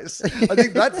my taste. I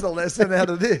think that's the lesson out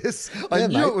of this. I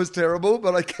knew it was terrible,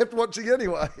 but I kept watching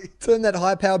anyway. Turn that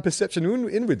high-powered perception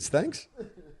inwards, thanks.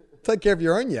 Take care of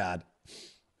your own yard.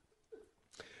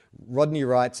 Rodney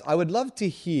writes, I would love to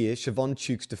hear Siobhan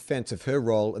Tuke's defense of her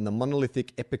role in the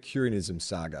monolithic Epicureanism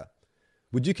saga.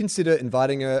 Would you consider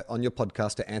inviting her on your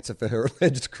podcast to answer for her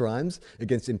alleged crimes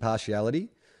against impartiality?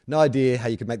 No idea how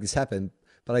you could make this happen,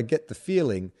 but I get the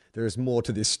feeling there is more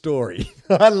to this story.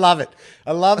 I love it.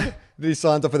 I love that he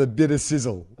signs off with a bit of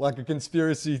sizzle, like a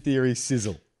conspiracy theory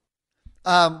sizzle.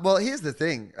 Well, here's the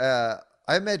thing. I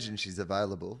imagine she's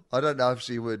available. I don't know if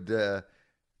she would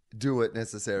do it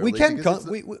necessarily.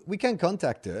 We can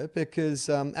contact her because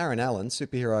Aaron Allen,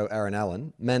 superhero Aaron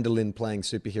Allen, mandolin playing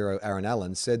superhero Aaron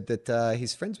Allen, said that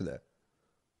he's friends with her.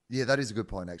 Yeah, that is a good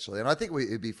point, actually. And I think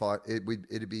it'd be fine.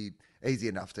 It'd be easy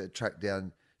enough to track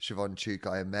down Siobhan Tuke,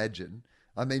 I imagine.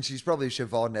 I mean, she's probably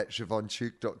Siobhan at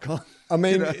SiobhanTuke.com. I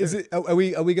mean,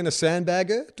 are we going to sandbag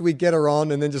her? Do we get her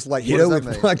on and then just like hit What her does that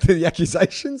with mean? like the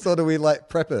accusations, or do we like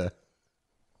prep her?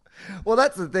 Well,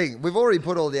 that's the thing. We've already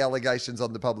put all the allegations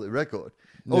on the public record.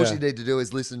 All Yeah. she need to do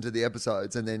is listen to the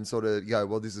episodes and then sort of go,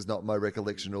 well, this is not my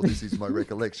recollection, or this is my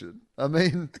recollection. I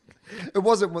mean, it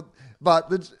wasn't what,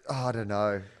 but I don't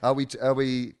know.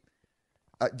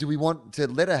 Do we want to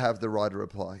let her have the right to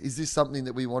reply? Is this something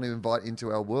that we want to invite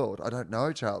into our world? I don't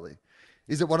know, Charlie.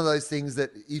 Is it one of those things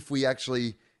that if we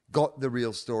actually got the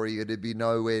real story, it'd be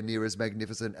nowhere near as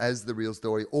magnificent as the real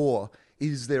story? Or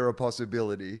is there a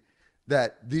possibility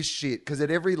that this shit, because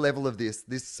at every level of this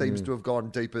seems to have gone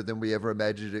deeper than we ever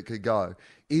imagined it could go.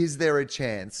 Is there a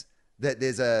chance that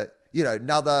there's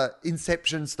another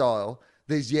Inception style,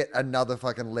 there's yet another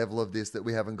fucking level of this that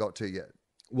we haven't got to yet?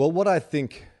 Well, what I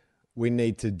think we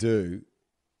need to do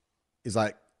is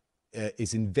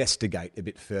is investigate a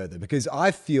bit further, because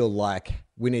I feel like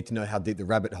we need to know how deep the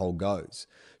rabbit hole goes.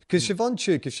 Because Siobhan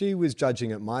Tuke, if she was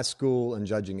judging at my school and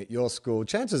judging at your school,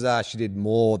 chances are she did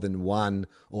more than one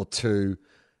or two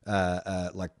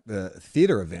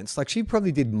theatre events. Like, she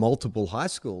probably did multiple high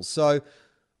schools. So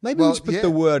maybe we just put the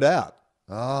word out.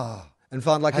 And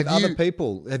find other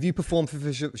people. Have you performed for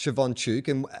Siobhan Tuke,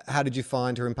 and how did you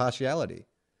find her impartiality?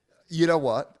 You know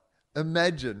what?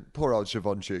 Imagine, poor old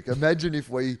Siobhan Tuke, imagine if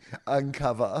we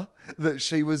uncover that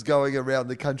she was going around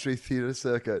the country theatre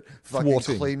circuit fucking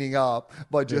Thwarting. cleaning up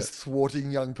by just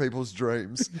thwarting young people's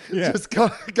dreams. Yeah. Just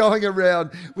going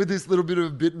around with this little bit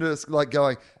of bitterness, like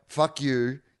going, fuck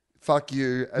you,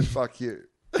 and fuck you.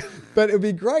 But it would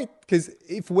be great, because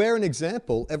if we're an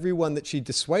example, everyone that she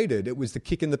dissuaded, it was the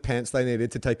kick in the pants they needed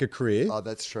to take a career Oh,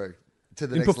 that's true. To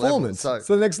the in next performance. level.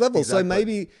 So the next level. Exactly. So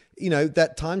maybe,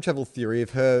 that time travel theory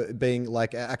of her being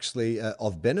like actually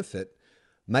of benefit,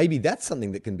 maybe that's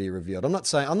something that can be revealed. I'm not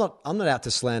saying, I'm not out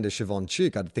to slander Siobhan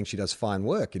Tuke. I think she does fine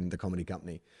work in the Comedy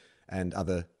Company and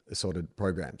other assorted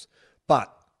programs. But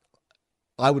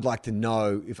I would like to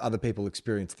know if other people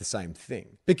experience the same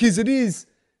thing, because it is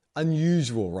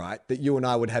unusual, right, that you and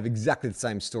I would have exactly the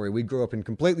same story. We grew up in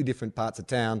completely different parts of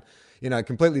town,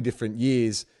 completely different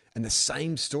years, and the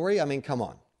same story. I mean, come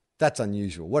on. That's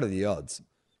unusual. What are the odds?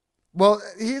 Well,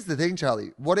 here's the thing,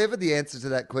 Charlie. Whatever the answer to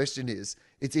that question is,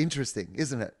 it's interesting,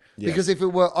 isn't it? Yeah. Because if it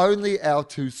were only our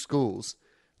two schools,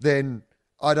 then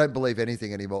I don't believe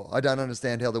anything anymore. I don't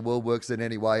understand how the world works in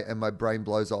any way, and my brain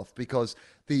blows off, because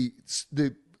the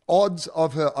odds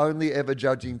of her only ever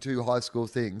judging two high school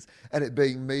things and it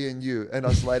being me and you and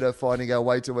us later finding our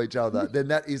way to each other, then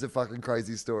that is a fucking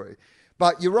crazy story.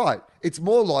 But you're right. It's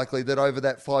more likely that over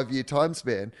that 5-year time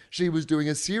span, she was doing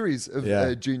a series of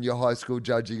junior high school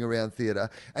judging around theatre.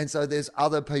 And so there's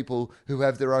other people who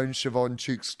have their own Siobhan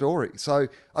Tuke story. So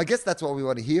I guess that's what we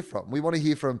want to hear from. We want to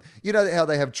hear from, how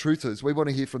they have truthers. We want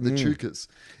to hear from the Tukers.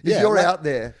 If you're out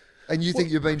there and you think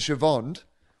you've been Siobhan'd,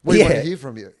 we want to hear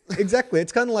from you. Exactly.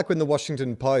 It's kind of like when the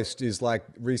Washington Post is like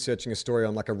researching a story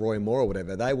on like a Roy Moore or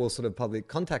whatever. They will sort of publicly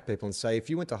contact people and say, if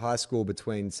you went to high school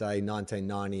between, say,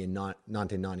 1990 and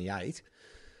 1998,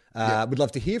 we'd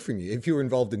love to hear from you. If you were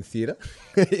involved in theatre,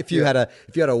 if you had a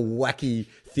wacky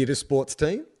theatre sports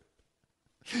team.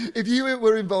 If you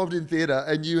were involved in theatre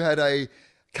and you had a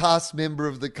cast member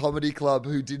of the comedy club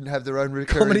who didn't have their own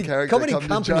recurring character. Comedy come to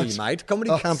company, judge. mate.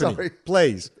 Comedy Oh, company. sorry.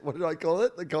 Please. What did I call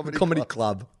it? The Comedy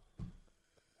club.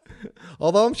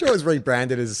 Although I'm sure it was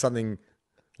rebranded as something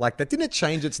like that. Didn't it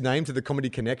change its name to the Comedy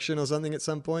Connection or something at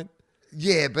some point?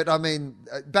 Yeah, but I mean,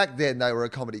 back then they were a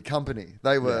comedy company.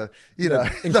 They were, you know,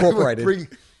 incorporated.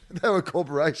 They were a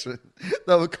corporation.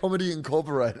 They were Comedy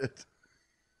Incorporated.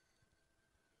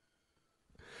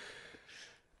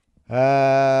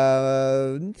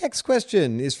 Next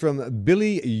question is from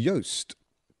Billy Yost.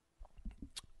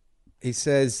 He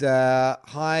says,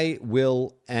 "Hi,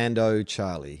 Will Ando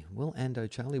Charlie." Will Ando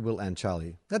Charlie. Will and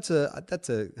Charlie. That's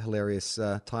a hilarious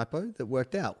typo that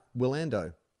worked out. Will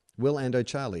Ando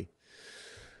Charlie.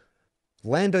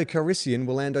 Lando Calrissian.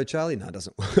 Will Ando Charlie. No, it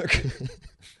doesn't work.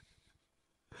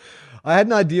 I had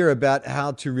an idea about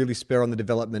how to really spur on the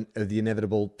development of the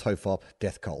inevitable TOFOP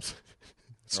death cult.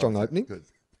 Strong opening.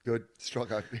 Good.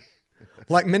 Strong opening.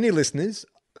 Like many listeners,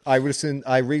 I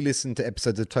re-listened to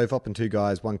episodes of TOFOP and Two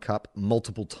Guys, One Cup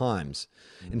multiple times.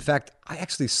 In fact, I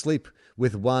actually sleep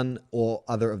with one or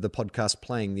other of the podcasts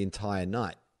playing the entire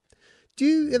night. Do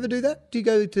you ever do that? Do you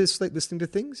go to sleep listening to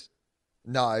things?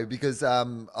 No, because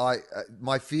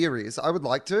my fear is I would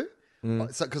like to,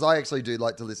 because I actually do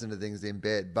like to listen to things in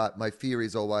bed. But my fear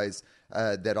is always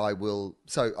that I will.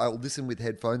 So I'll listen with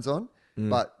headphones on.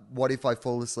 But what if I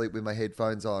fall asleep with my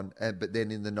headphones on, but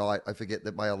then in the night I forget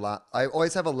that my alarm... I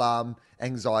always have alarm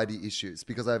anxiety issues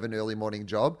because I have an early morning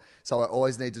job. So I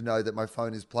always need to know that my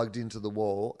phone is plugged into the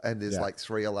wall and there's like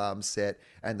 3 alarms set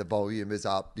and the volume is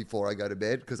up before I go to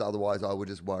bed, because otherwise I would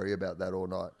just worry about that all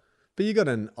night. But you got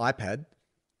an iPad.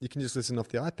 You can just listen off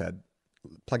the iPad.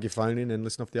 Plug your phone in and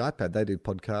listen off the iPad. They do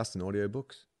podcasts and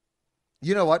audiobooks.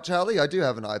 You know what, Charlie? I do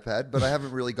have an iPad, but I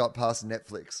haven't really got past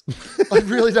Netflix. I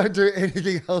really don't do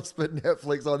anything else but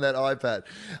Netflix on that iPad.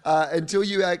 Until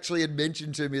you actually had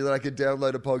mentioned to me that I could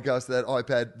download a podcast to that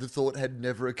iPad, the thought had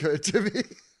never occurred to me.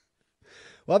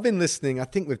 Well, I've been listening, I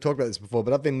think we've talked about this before,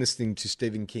 but I've been listening to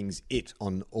Stephen King's It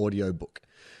on audiobook,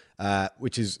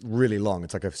 which is really long.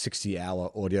 It's like a 60-hour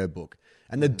audiobook.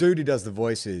 And the dude who does the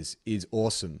voices is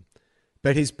awesome.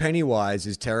 But his Pennywise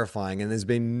is terrifying, and there's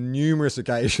been numerous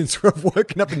occasions where I've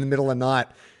woken up in the middle of the night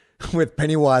with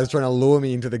Pennywise trying to lure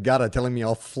me into the gutter, telling me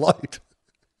I'll float.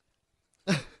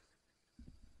 I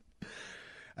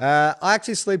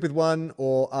actually sleep with one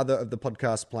or other of the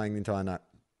podcasts playing the entire night.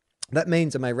 That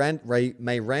means I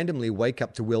may randomly wake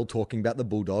up to Will talking about the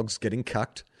Bulldogs getting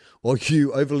cucked, or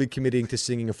you overly committing to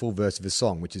singing a full verse of a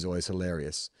song, which is always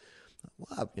hilarious.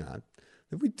 Well, you know...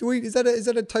 Is that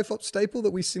a TOFOP staple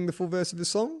that we sing the full verse of the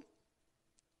song?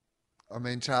 I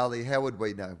mean, Charlie, how would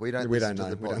we know? We don't listen to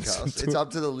the podcast. It's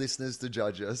up to the listeners to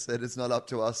judge us, and it's not up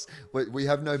to us. We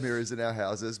have no mirrors in our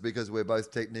houses because we're both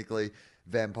technically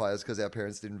vampires because our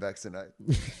parents didn't vaccinate.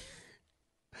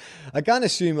 I can't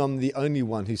assume I'm the only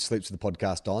one who sleeps with the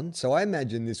podcast on, so I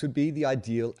imagine this would be the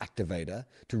ideal activator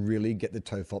to really get the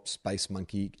TOFOP Space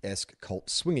Monkey-esque cult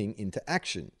swinging into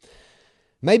action.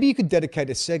 Maybe you could dedicate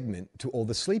a segment to all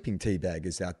the sleeping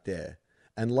teabaggers out there.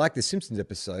 And like the Simpsons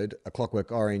episode, A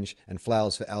Clockwork Orange and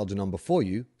Flowers for Algernon Before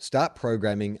You, start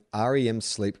programming REM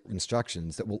sleep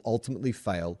instructions that will ultimately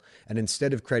fail. And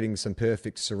instead of creating some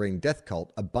perfect serene death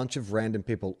cult, a bunch of random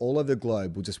people all over the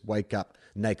globe will just wake up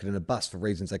naked in a bus for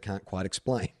reasons they can't quite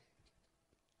explain.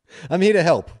 I'm here to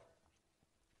help.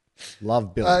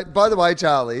 Love, Bill. By the way,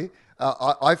 Charlie...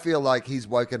 I feel like he's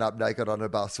woken up naked on a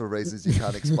bus for reasons you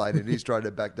can't explain, and he's trying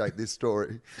to backdate this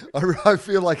story. I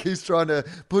feel like he's trying to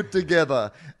put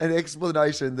together an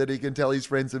explanation that he can tell his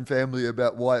friends and family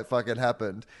about why it fucking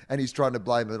happened, and he's trying to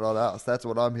blame it on us. That's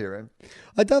what I'm hearing.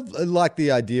 I do like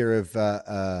the idea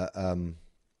of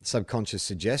subconscious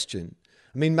suggestion.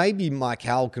 I mean, maybe Mike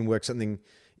Howell can work something.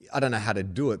 I don't know how to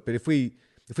do it, but if we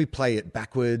play it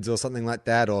backwards or something like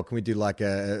that, or can we do like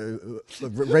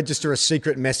register a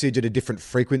secret message at a different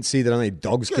frequency that only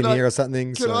dogs can hear or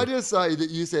something? Can I just say that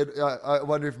you said, I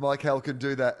wonder if Mike Howell can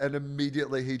do that, and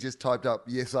immediately he just typed up,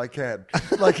 yes, I can.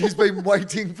 Like he's been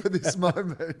waiting for this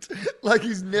moment. Like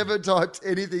he's never typed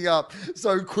anything up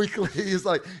so quickly. He's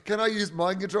like, can I use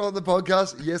mind control on the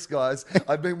podcast? Yes, guys.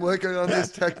 I've been working on this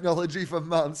technology for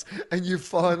months, and you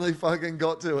finally fucking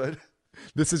got to it.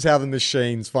 This is how the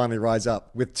machines finally rise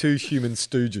up with 2 human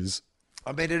stooges.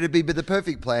 I mean, it'd be the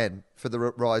perfect plan for the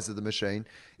rise of the machine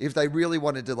if they really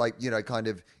wanted to, like, you know, kind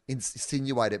of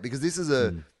insinuate it, because this is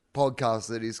a podcast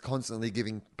that is constantly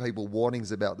giving people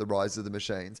warnings about the rise of the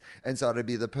machines. And so it'd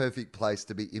be the perfect place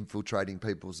to be infiltrating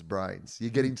people's brains.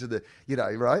 You're getting to the, you know,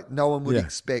 right? No one would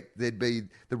expect there'd be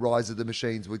the rise of the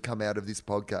machines would come out of this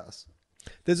podcast.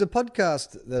 There's a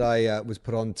podcast that I was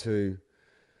put on to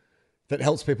that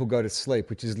helps people go to sleep,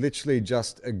 which is literally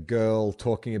just a girl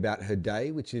talking about her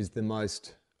day, which is the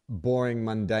most boring,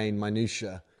 mundane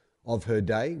minutia of her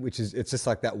day, it's just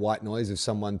like that white noise of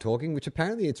someone talking, which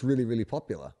apparently it's really, really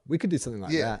popular. We could do something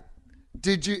like that.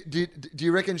 Do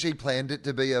you reckon she planned it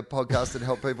to be a podcast that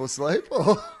helped people sleep,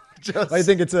 or just? I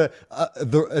think it's a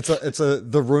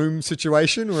the Room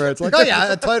situation where it's like, oh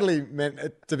yeah, I totally meant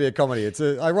it to be a comedy. It's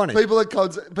ironic. People are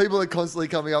constantly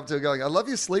coming up to her going, "I love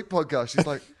your sleep podcast." She's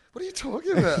like, "What are you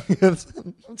talking about?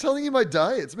 I'm telling you my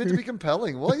day. It's meant to be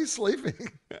compelling. Why are you sleeping?"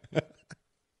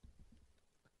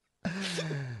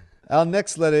 Our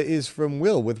next letter is from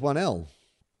Will with one L.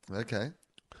 Okay.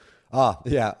 Ah,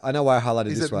 yeah, I know why I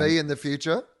highlighted this one. Is it me in the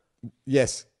future?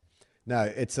 Yes. No,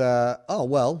 it's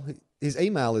his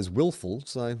email is willful,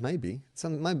 so maybe.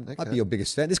 Might be your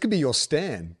biggest fan. This could be your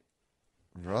stan.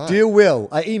 Right. Dear Will,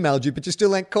 I emailed you, but you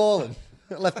still ain't calling.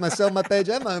 I left myself my page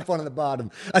and my own phone on the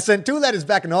bottom. I sent 2 letters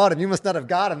back in autumn. You must not have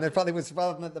got them. They probably was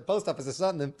from at the post office or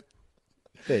something.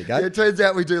 There you go. Yeah, it turns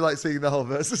out we do like singing the whole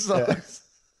verse of songs.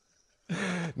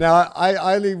 Yeah. Now,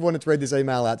 I only wanted to read this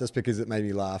email out just because it made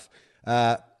me laugh.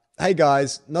 Hey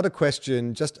guys, not a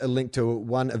question, just a link to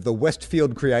one of the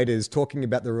Westfield creators talking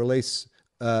about the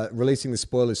releasing the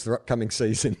spoilers for the upcoming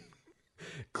season.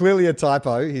 Clearly a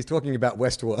typo. He's talking about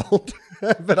Westworld.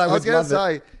 But I was going to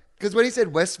say, because when he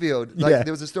said Westfield, there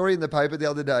was a story in the paper the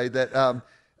other day that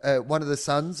one of the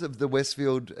sons of the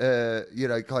Westfield,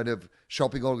 kind of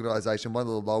shopping organisation, one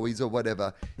of the Lowies or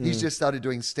whatever, he's just started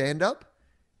doing stand-up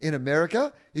in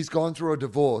America. He's gone through a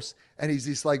divorce, and he's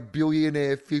this like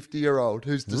billionaire 50-year-old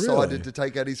who's decided to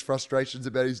take out his frustrations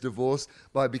about his divorce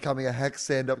by becoming a hack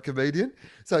stand-up comedian.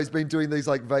 So he's been doing these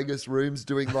like Vegas rooms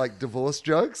doing like divorce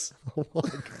jokes. Oh my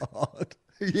God.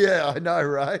 Yeah, I know,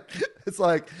 right? It's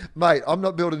like, mate, I'm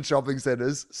not building shopping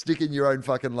centres. Stick in your own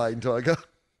fucking lane, Tiger.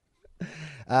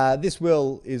 This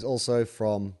Will is also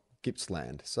from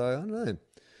Gippsland. So I don't know.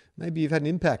 Maybe you've had an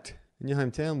impact in your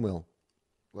hometown, Will.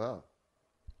 Wow.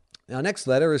 Our next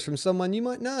letter is from someone you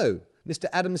might know, Mr.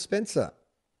 Adam Spencer.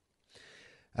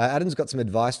 Adam's got some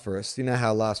advice for us. You know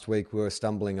how last week we were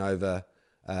stumbling over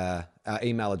our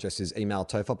email addresses,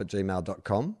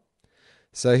 emailtofop@gmail.com.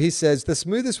 So he says the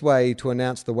smoothest way to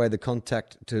announce the way to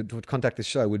contact the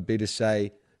show would be to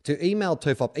say to email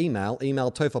TOFOP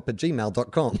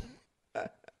emailtofop@gmail.com.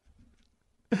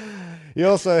 He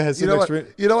also has some extra...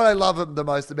 You know what I love the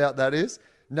most about that is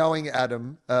knowing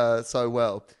Adam so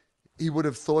well. He would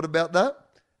have thought about that,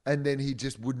 and then he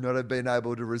just would not have been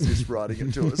able to resist writing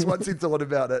it to us. Once he thought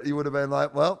about it, he would have been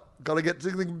like, well, got to get to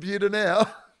the computer now.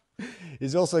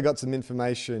 He's also got some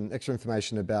extra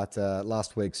information about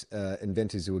last week's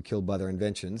inventors who were killed by their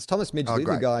inventions. Thomas Midgley,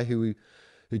 the guy who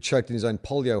choked in his own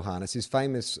polio harness, is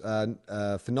famous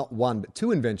for not one, but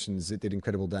 2 inventions that did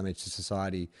incredible damage to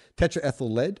society. Tetraethyl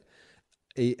lead,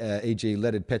 e.g.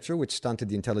 leaded petrol, which stunted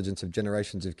the intelligence of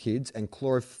generations of kids, and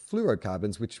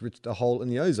chlorofluorocarbons, which ripped a hole in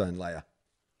the ozone layer.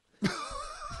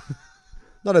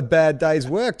 Not a bad day's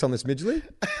work, Thomas Midgley.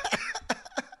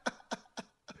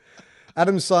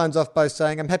 Adam signs off by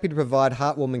saying, I'm happy to provide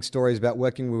heartwarming stories about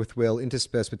working with Will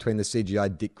interspersed between the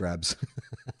CGI dick grabs.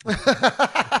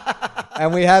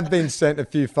 And we have been sent a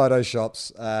few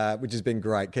Photoshops, which has been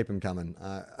great. Keep them coming.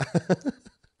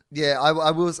 Yeah,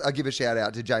 I'll give a shout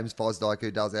out to James Fosdyke, who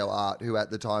does our art, who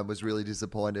at the time was really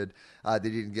disappointed that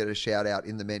he didn't get a shout out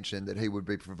in the mention that he would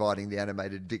be providing the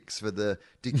animated dicks for the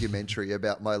documentary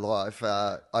about my life.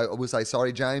 I will say,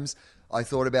 sorry, James. I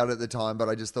thought about it at the time, but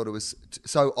I just thought it was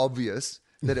so obvious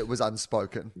that it was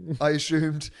unspoken. I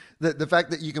assumed that the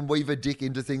fact that you can weave a dick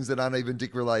into things that aren't even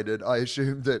dick related, I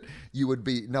assumed that you would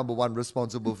be number one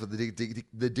responsible for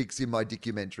the dicks in my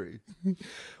documentary.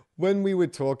 When we were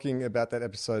talking about that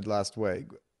episode last week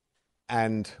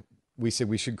and we said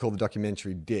we should call the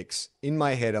documentary Dicks, in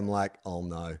my head I'm like, oh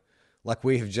no. Like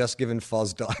we have just given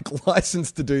Fosdyke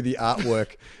license to do the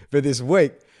artwork for this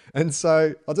week. And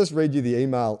so I'll just read you the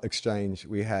email exchange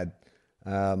we had.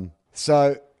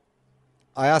 So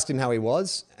I asked him how he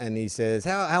was, and he says,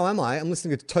 how am I? I'm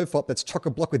listening to TOFOP that's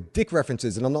chock-a-block with dick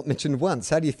references, and I'm not mentioned once.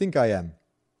 How do you think I am?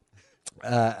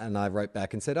 And I wrote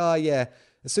back and said, oh, yeah.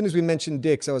 As soon as we mentioned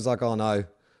dicks, I was like, oh, no,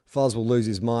 Foz will lose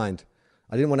his mind.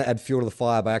 I didn't want to add fuel to the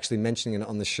fire by actually mentioning it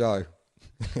on the show.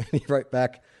 And he wrote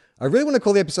back, I really want to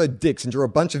call the episode Dicks and draw a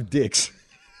bunch of dicks.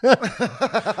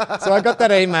 So I got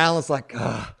that email, and it's like,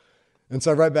 ah. And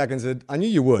so I wrote back and said, I knew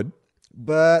you would,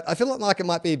 but I feel like it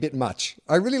might be a bit much.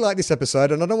 I really like this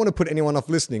episode, and I don't want to put anyone off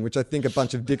listening, which I think a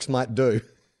bunch of dicks might do.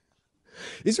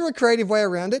 Is there a creative way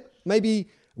around it? Maybe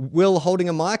Will holding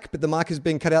a mic, but the mic is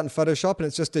being cut out in Photoshop and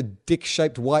it's just a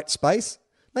dick-shaped white space?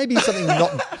 Maybe something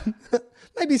not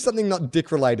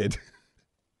dick-related.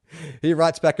 He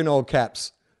writes back in all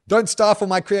caps, "Don't stifle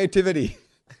my creativity."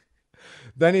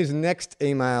 Then his next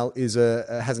email is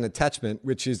has an attachment,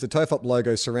 which is the TOFOP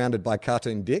logo surrounded by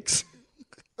cartoon dicks.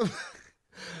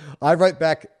 I wrote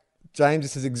back, "James,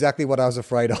 this is exactly what I was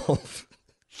afraid of.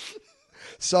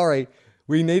 Sorry,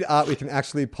 we need art we can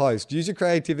actually post. Use your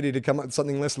creativity to come up with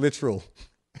something less literal."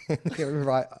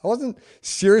 Right. I wasn't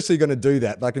seriously going to do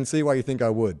that, but I can see why you think I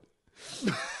would.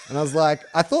 And I was like,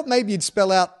 I thought maybe you'd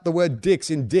spell out the word dicks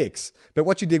in dicks, but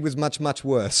what you did was much, much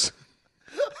worse.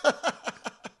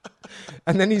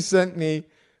 And then he sent me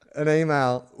an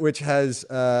email which has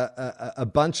a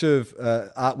bunch of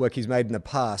artwork he's made in the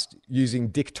past using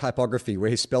dick typography, where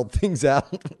he spelled things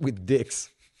out with dicks.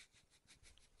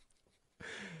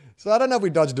 So I don't know if we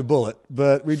dodged a bullet,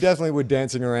 but we definitely were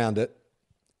dancing around it.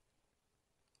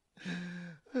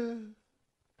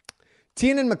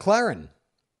 Tiernan McLaren.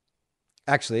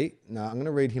 Actually, no, I'm going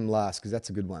to read him last because that's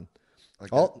a good one.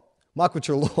 Okay. Oh, Michael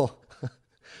Trelaw.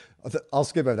 I'll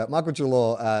skip over that. Michael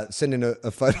Trelaw sent in a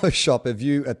Photoshop of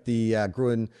you at the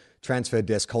Gruen transfer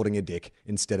desk holding a dick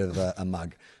instead of a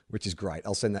mug, which is great.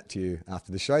 I'll send that to you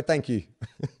after the show. Thank you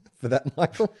for that,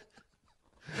 Michael.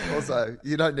 Also,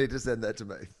 you don't need to send that to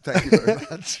me. Thank you very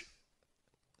much.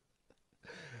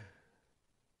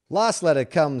 Last letter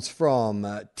comes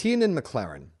from Tiernan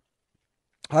McLaren.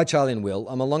 Hi, Charlie and Will.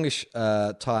 I'm a longish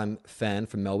time fan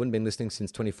from Melbourne. Been listening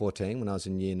since 2014 when I was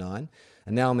in year 9.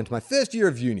 And now I'm into my first year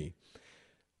of uni.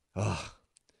 Oh,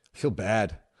 I feel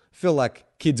bad. I feel like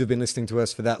kids have been listening to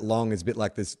us for that long. It's a bit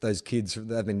like those kids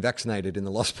that have been vaccinated in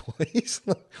the Lost Boys.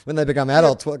 When they become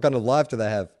adults, what kind of life do they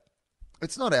have?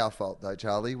 It's not our fault, though,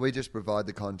 Charlie. We just provide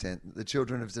the content. The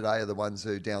children of today are the ones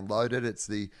who download it. It's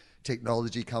the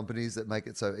technology companies that make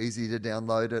it so easy to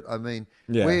download it. I mean,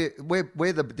 yeah.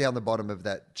 we're down the bottom of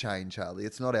that chain, Charlie.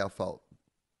 It's not our fault.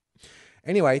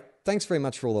 Anyway, thanks very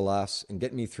much for all the laughs and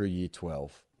getting me through year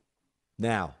 12.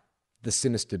 Now, the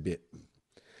sinister bit.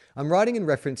 I'm writing in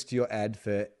reference to your ad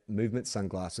for movement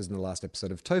sunglasses in the last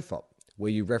episode of TOFOP,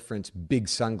 where you reference big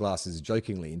sunglasses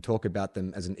jokingly and talk about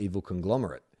them as an evil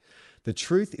conglomerate. The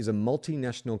truth is a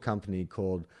multinational company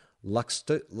called oh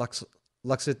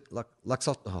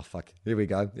fuck, here we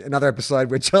go. Another episode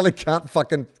where Charlie can't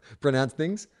fucking pronounce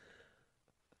things.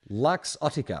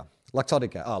 Luxottica.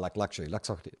 Oh, like luxury.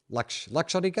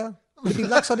 Luxottica? Would it be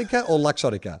Luxottica or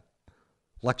Luxottica?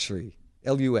 Luxury.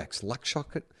 L-U-X.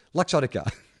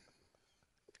 Luxottica.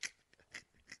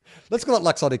 Let's call it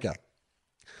Luxottica.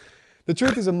 The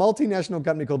truth is a multinational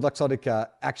company called Luxottica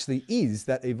actually is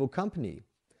that evil company.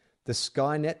 The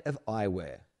Skynet of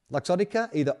eyewear. Luxottica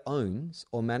either owns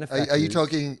or manufactures... Are you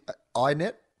talking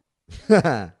iNet?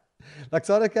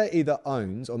 Luxottica either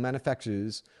owns or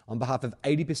manufactures on behalf of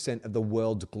 80% of the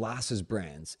world's glasses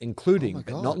brands, including,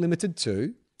 but not limited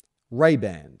to,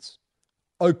 Ray-Bans,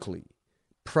 Oakley,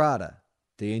 Prada,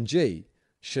 D&G,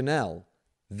 Chanel,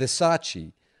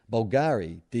 Versace,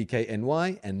 Bulgari,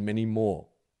 DKNY, and many more.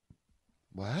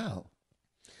 Wow.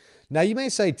 Now, you may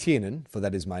say Tiernan, for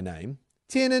that is my name.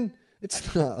 Tiernan,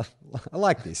 it's I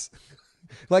like this.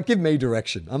 Like, give me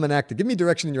direction. I'm an actor. Give me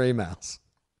direction in your emails.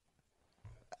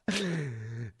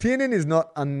 Tiernan is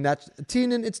not unnatural.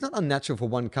 Tiernan, it's not unnatural for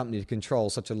one company to control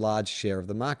such a large share of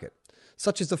the market.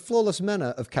 Such is the flawless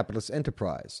manner of capitalist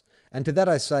enterprise. And to that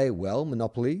I say, well,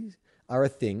 monopolies are a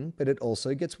thing, but it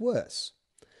also gets worse.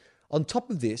 On top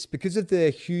of this, because of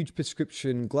their huge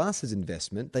prescription glasses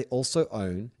investment, they also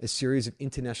own a series of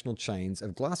international chains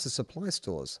of glasses supply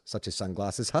stores, such as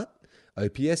Sunglasses Hut,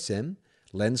 OPSM,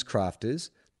 Lens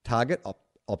Crafters, Target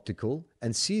Optical,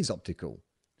 and Sears Optical.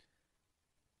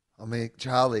 I mean,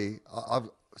 Charlie,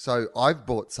 I've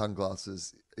bought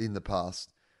sunglasses in the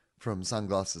past from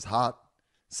Sunglasses Hut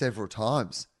several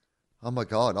times. Oh my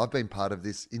God, I've been part of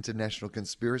this international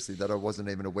conspiracy that I wasn't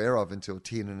even aware of until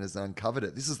Tiernan has uncovered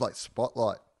it. This is like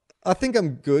Spotlight. I think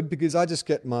I'm good because I just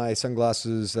get my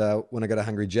sunglasses when I go to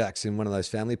Hungry Jack's in one of those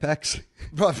family packs.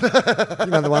 Right. You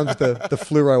know, the ones with the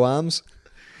fluoro arms.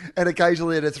 And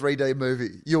occasionally at a 3D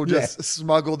movie, you'll just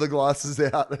smuggle the glasses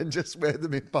out and just wear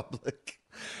them in public.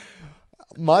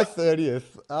 After my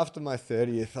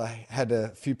 30th, I had a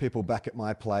few people back at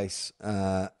my place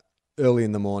early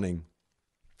in the morning.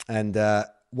 And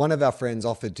one of our friends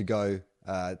offered to go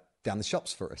down the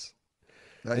shops for us.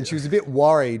 And she was a bit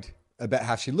worried about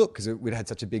how she looked because we'd had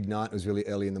such a big night. It was really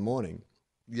early in the morning.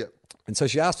 Yep. And so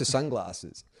she asked for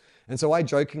sunglasses. And so I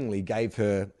jokingly gave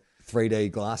her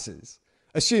 3D glasses,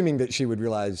 assuming that she would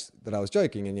realize that I was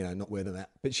joking and, you know, not wear them out.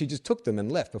 But she just took them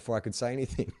and left before I could say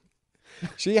anything.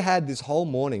 She had this whole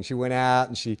morning. She went out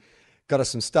and she got us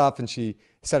some stuff and she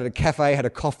sat at a cafe, had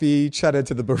a coffee, chatted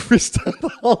to the barista the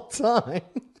whole time.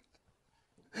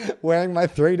 wearing my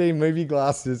 3D movie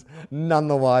glasses, none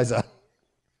the wiser.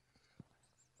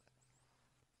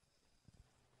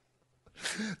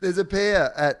 There's a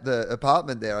pair at the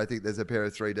apartment there. I think there's a pair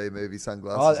of 3D movie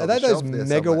sunglasses. Oh, are on they the those shelf there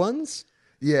mega somewhere. ones?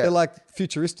 Yeah. They're like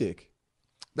futuristic.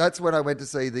 That's when I went to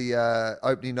see the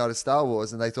opening night of Star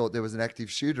Wars, and they thought there was an active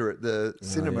shooter at the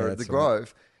cinema at the that's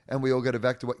Grove, and we all got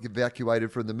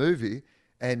evacuated from the movie,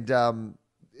 and they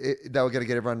were going to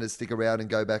get everyone to stick around and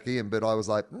go back in, but I was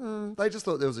like, they just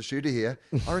thought there was a shooter here.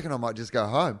 I reckon I might just go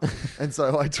home, and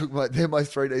so I took they're my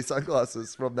 3D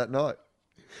sunglasses from that night.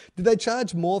 Did they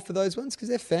charge more for those ones? Because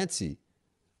they're fancy.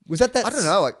 Was that? I don't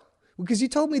know. Because you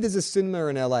told me there's a cinema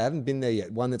in LA. I haven't been there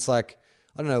yet. One that's like,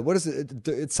 I don't know. What is it?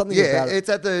 It's something Yeah, about it's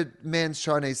at the Man's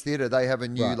Chinese Theatre. They have a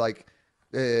new, Right.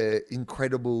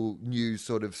 incredible new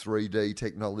sort of 3D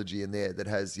technology in there that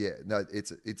has,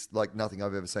 it's like nothing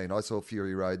I've ever seen. I saw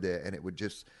Fury Road there, and it would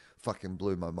just fucking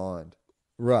blew my mind.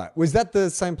 Right. Was that the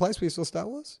same place where you saw Star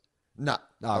Wars? No,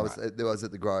 Oh, I was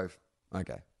at the Grove.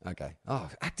 Okay. Oh,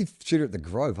 active shooter at the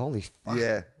Grove. Holy fuck.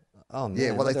 Yeah. Oh, man.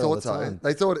 Yeah, well, they they're all thought the so. time.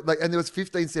 They thought, and there was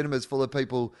 15 cinemas full of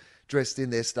people dressed in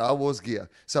their Star Wars gear.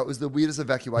 So it was the weirdest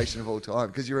evacuation of all time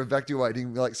because you're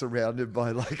evacuating like surrounded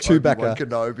by like Chewbacca. Obi-Wan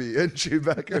Kenobi and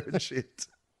Chewbacca and shit.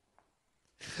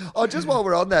 Oh, just while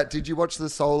we're on that, did you watch the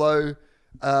Solo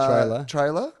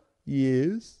trailer?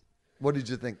 Yes. What did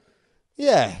you think?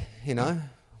 Yeah,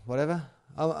 whatever.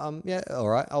 Yeah, all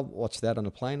right. I'll watch that on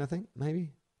a plane, I think,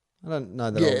 maybe. I don't know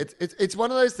that. Yeah, it's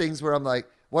one of those things where I'm like,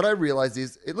 what I realized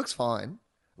is it looks fine.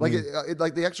 Like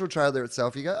like the actual trailer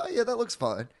itself, you go, oh yeah, that looks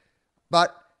fine.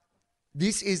 But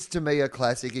this is to me a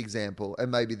classic example,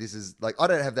 and maybe this is like I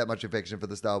don't have that much affection for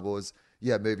the Star Wars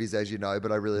movies, as you know,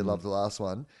 but I really love the last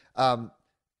one.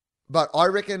 But I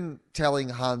reckon telling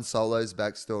Han Solo's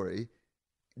backstory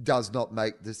does not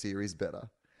make the series better.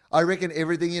 I reckon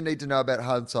everything you need to know about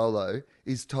Han Solo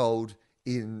is told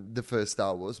in the first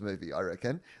Star Wars movie, I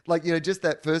reckon. Like, just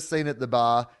that first scene at the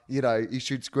bar, he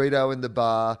shoots Greedo in the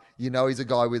bar. He's a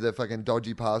guy with a fucking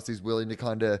dodgy past who's willing to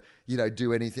kind of,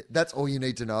 do anything. That's all you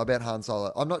need to know about Han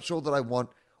Solo. I'm not sure that I want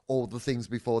all the things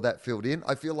before that filled in.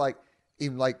 I feel like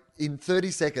in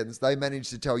 30 seconds, they managed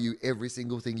to tell you every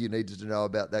single thing you needed to know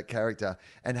about that character.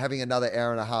 And having another hour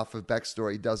and a half of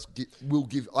backstory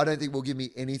I don't think will give me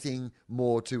anything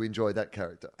more to enjoy that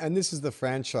character. And this is the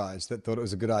franchise that thought it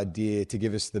was a good idea to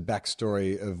give us the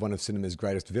backstory of one of cinema's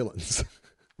greatest villains.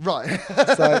 Right.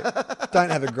 So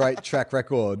don't have a great track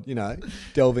record,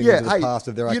 delving into the past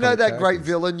of their iconic that great characters.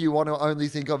 villain you want to only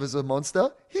think of as a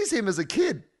monster? Here's him as a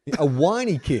kid. A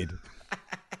whiny kid.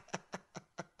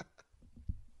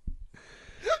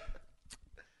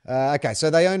 Okay, so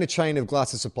they own a chain of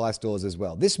glasses supply stores as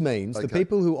well. This means the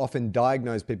people who often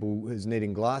diagnose people who's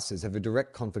needing glasses have a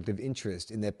direct conflict of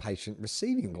interest in their patient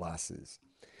receiving glasses.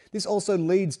 This also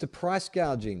leads to price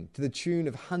gouging to the tune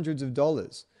of hundreds of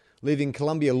dollars, leaving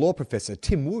Columbia law professor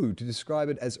Tim Wu to describe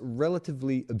it as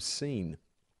relatively obscene.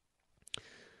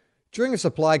 During a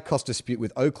supply cost dispute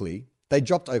with Oakley, they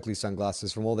dropped Oakley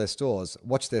sunglasses from all their stores,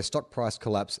 watched their stock price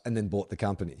collapse, and then bought the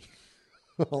company.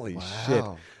 Holy shit.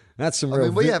 That's some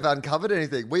real... we haven't uncovered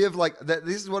anything. We have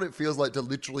this is what it feels like to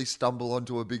literally stumble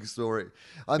onto a big story.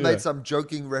 I made some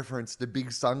joking reference to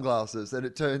big sunglasses, and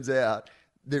it turns out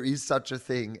there is such a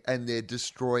thing, and they're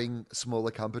destroying smaller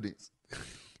companies.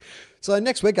 So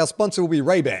next week, our sponsor will be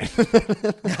Ray-Ban.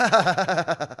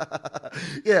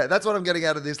 Yeah, that's what I'm getting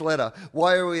out of this letter.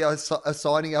 Why are we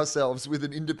assigning ourselves with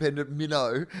an independent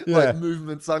minnow like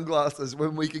Movement sunglasses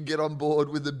when we can get on board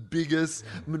with the biggest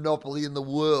monopoly in the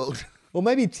world? Well,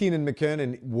 maybe Tiernan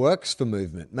McKernan works for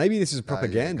Movement. Maybe this is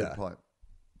propaganda. Yeah, good point.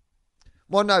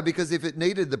 Well, no, because if it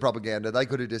needed the propaganda, they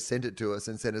could have just sent it to us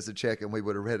and sent us a check and we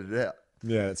would have read it out.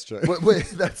 Yeah, that's true.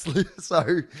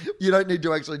 So you don't need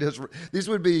to actually this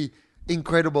would be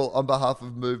incredible on behalf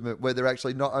of Movement, where they're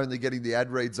actually not only getting the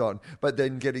ad reads on, but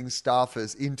then getting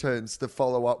staffers, interns to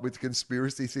follow up with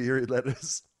conspiracy theory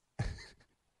letters.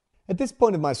 At this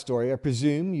point of my story, I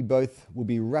presume you both will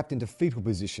be wrapped into fetal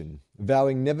position,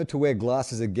 vowing never to wear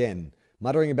glasses again,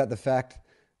 muttering about the fact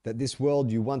that this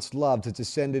world you once loved has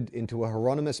descended into a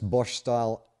Hieronymus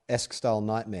Bosch-esque style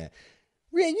nightmare.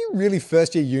 Yeah, you really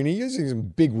first year uni, you're using some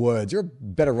big words. You're a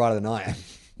better writer than I am.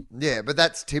 Yeah, but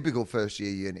that's typical first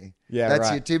year uni. Yeah, that's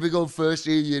right. your typical first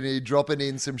year uni, dropping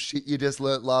in some shit you just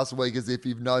learnt last week as if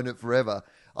you've known it forever.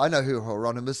 I know who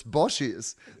Hieronymus Bosch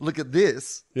is. Look at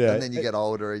this. Yeah. And then you get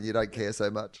older and you don't care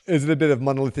so much. Is it a bit of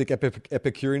monolithic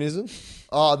Epicureanism?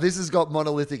 Oh, this has got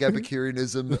monolithic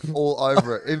Epicureanism all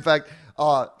over it. In fact,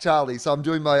 Oh, Charlie. So I'm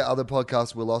doing my other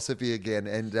podcast, Philosophy, again.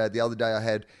 And the other day I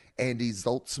had Andy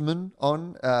Zaltzman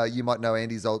on. You might know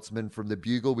Andy Zaltzman from The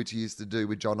Bugle, which he used to do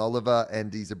with John Oliver.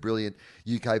 And he's a brilliant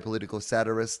UK political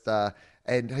satirist.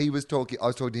 And I was talking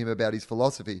to him about his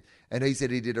philosophy. And he said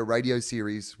he did a radio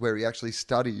series where he actually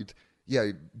studied,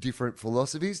 different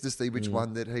philosophies to see which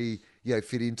one that he,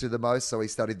 fit into the most. So he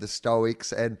studied the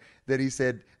Stoics. And then he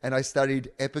said, and I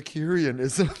studied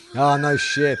Epicureanism. Oh, no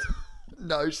shit.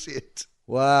 No shit.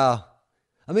 Wow.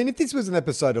 I mean, if this was an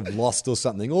episode of Lost or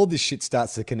something, all this shit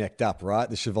starts to connect up, right?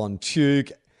 The Siobhan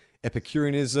Tuke,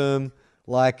 Epicureanism,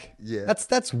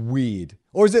 that's weird.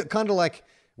 Or is it kind of like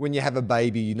when you have a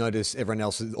baby, you notice everyone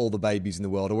else, all the babies in the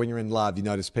world, or when you're in love, you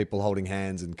notice people holding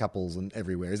hands and couples and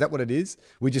everywhere. Is that what it is?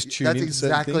 We just tune in. That's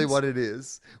exactly what it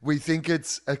is. We think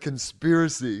it's a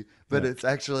conspiracy, but it's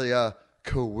actually a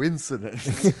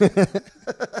coincidence.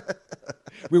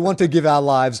 We want to give our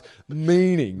lives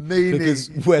meaning. Because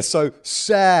we're so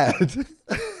sad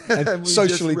and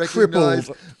socially crippled.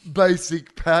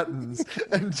 Basic patterns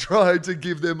and try to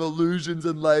give them illusions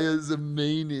and layers of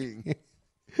meaning.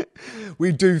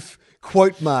 We do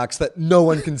quote marks that no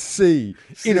one can see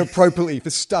inappropriately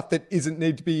for stuff that isn't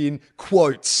need to be in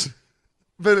quotes.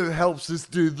 But it helps us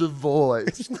do the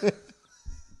voice.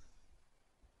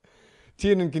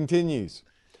 Tiernan continues.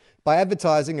 By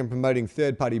advertising and promoting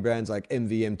third-party brands like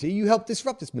MVMT, you help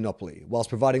disrupt this monopoly whilst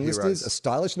providing listeners a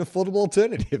stylish and affordable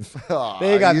alternative. Oh,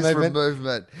 there you go,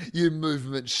 movement. You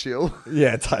movement shill.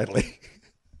 Yeah, totally.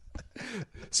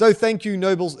 So thank you,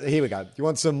 nobles. Here we go. You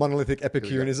want some monolithic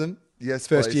Epicureanism? Yes,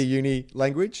 First please. year uni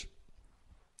language.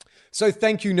 So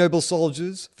thank you, noble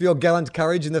soldiers, for your gallant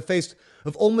courage in the face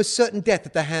of almost certain death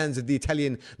at the hands of the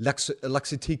Italian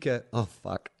Luxottica. Oh,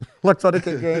 fuck.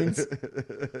 Luxottica gains.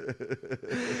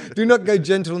 Do not go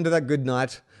gentle into that good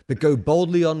night, but go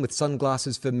boldly on with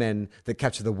sunglasses for men that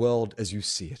capture the world as you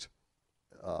see it.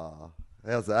 Oh,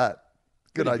 how's that?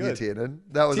 Good Pretty idea, good. Tiernan.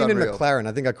 That was Tiernan unreal. McLaren.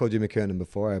 I think I called you McKernan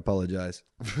before. I apologise.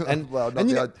 And well,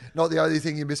 not the only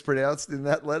thing you mispronounced in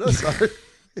that letter, so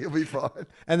he'll be fine.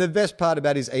 And the best part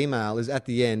about his email is at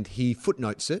the end, he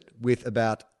footnotes it with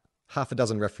about half a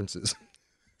dozen references.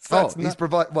 So he is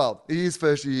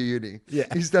first year uni. Yeah.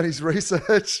 He's done his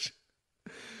research.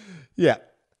 Yeah.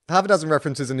 Half a dozen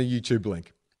references and a YouTube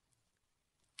link.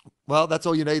 Well, that's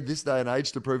all you need this day and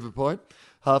age to prove a point.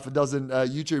 Half a dozen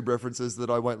YouTube references that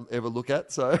I won't ever look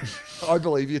at. So I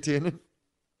believe you, Tiernan.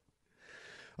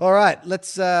 All right.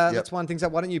 Let's wind things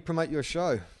up. Why don't you promote your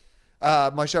show?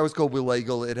 My show is called Will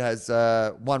Legal. It has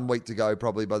 1 week to go,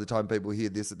 probably by the time people hear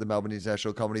this at the Melbourne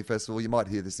International Comedy Festival. You might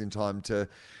hear this in time to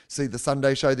see the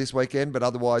Sunday show this weekend, but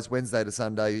otherwise Wednesday to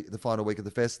Sunday, the final week of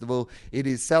the festival. It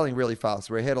is selling really fast.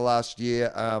 We're ahead of last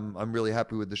year. I'm really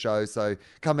happy with the show, so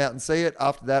come out and see it.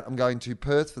 After that, I'm going to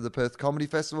Perth for the Perth Comedy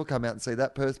Festival. Come out and see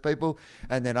that, Perth people.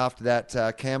 And then after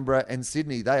that, Canberra and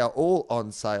Sydney. They are all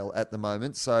on sale at the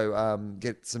moment, so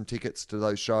get some tickets to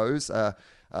those shows.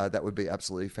 That would be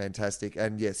absolutely fantastic.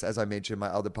 And yes, as I mentioned, my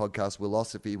other podcast,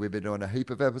 Philosophy, we've been doing a heap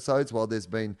of episodes while there's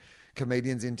been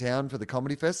comedians in town for the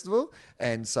comedy festival.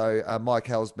 And so Mike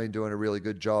Hall's been doing a really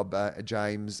good job,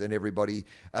 James and everybody,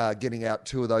 getting out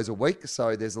 2 of those a week.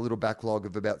 So there's a little backlog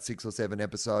of about 6 or 7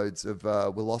 episodes of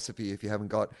Philosophy if you haven't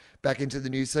got back into the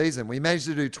new season. We managed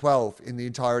to do 12 in the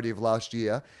entirety of last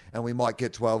year, and we might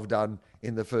get 12 done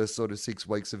in the first sort of 6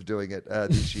 weeks of doing it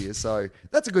this year. So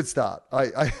that's a good start.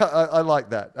 I like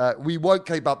that. We won't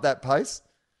keep up that pace.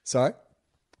 Sorry?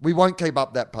 We won't keep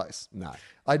up that pace. No.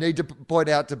 I need to point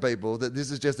out to people that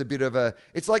this is just a bit of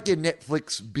it's like your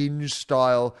Netflix binge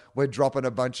style. We're dropping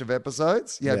a bunch of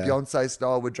episodes. Yeah, Beyonce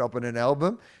style, we're dropping an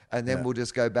album. And then we'll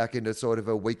just go back into sort of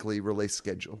a weekly release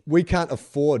schedule. We can't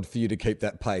afford for you to keep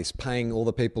that pace, paying all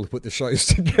the people who put the shows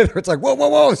together. It's like,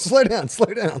 whoa, slow down.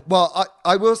 Well,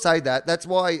 I will say that. That's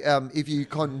why if you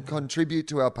contribute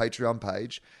to our Patreon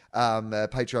page,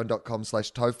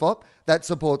 patreon.com/TOFOP, that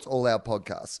supports all our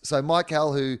podcasts. So Mike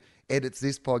Hall, who edits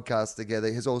this podcast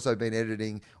together, has also been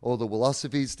editing all the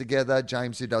Philosophies together.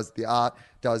 James, who does the art,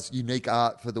 does unique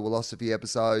art for the Philosophy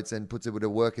episodes and puts a bit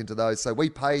of work into those. So we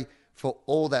pay for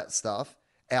all that stuff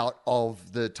out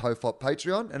of the TOFOP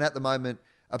Patreon. And at the moment,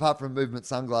 apart from Movement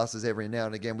Sunglasses every now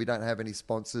and again, we don't have any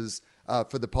sponsors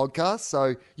for the podcast.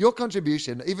 So your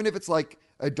contribution, even if it's like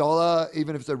 $1,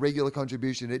 even if it's a regular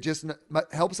contribution, it just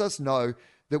helps us know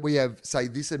that we have, say,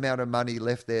 this amount of money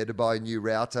left there to buy a new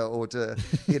router or to,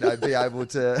 be able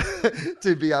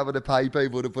to be able to pay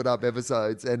people to put up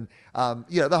episodes. And,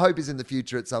 the hope is in the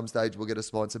future at some stage we'll get a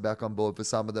sponsor back on board for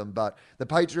some of them. But the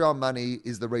Patreon money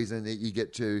is the reason that you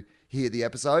get to hear the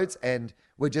episodes. And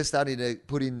we're just starting to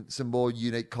put in some more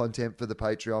unique content for the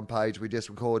Patreon page. We just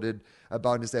recorded a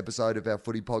bonus episode of our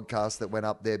footy podcast that went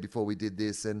up there before we did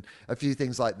this, and a few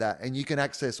things like that. And you can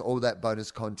access all that bonus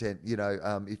content,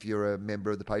 if you're a member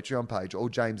of the Patreon page. All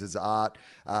James's art,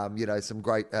 some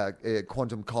great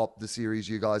Quantum Cop, the series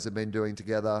you guys have been doing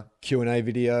together. Q&A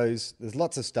videos. There's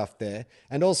lots of stuff there.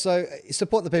 And also,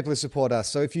 support the people who support us.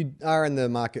 So if you are in the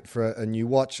market for a new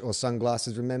watch or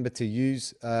sunglasses, remember to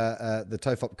use the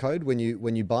TOFOP code when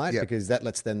you buy it, because that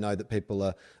lets them know that people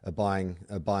are buying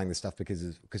the stuff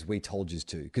because we told you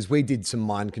to. Because we did some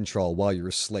mind control while you're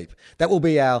asleep. That will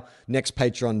be our next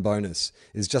Patreon bonus,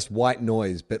 is just white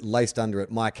noise, but laced under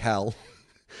it, Mike Hal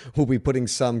will be putting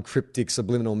some cryptic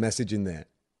subliminal message in there.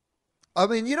 I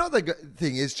mean, the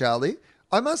thing is, Charlie,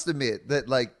 I must admit that,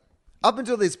 up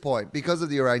until this point, because of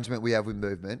the arrangement we have with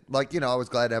Movement, I was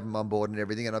glad to have them on board and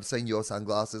everything, and I've seen your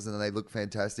sunglasses and they look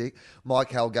fantastic.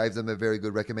 Mike Hall gave them a very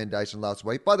good recommendation last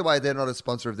week. By the way, they're not a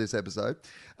sponsor of this episode.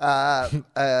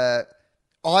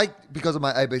 I, because of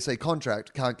my ABC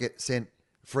contract, can't get sent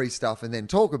free stuff and then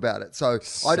talk about it. So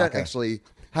I don't actually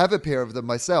have a pair of them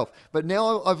myself. But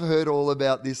now I've heard all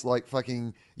about this,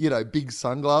 fucking, big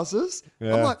sunglasses.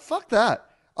 Yeah. I'm like, fuck that.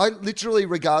 I literally,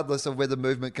 regardless of whether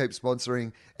Movement keeps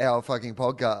sponsoring our fucking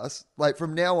podcast,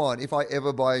 from now on, if I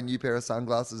ever buy a new pair of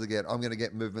sunglasses again, I'm going to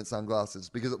get Movement sunglasses,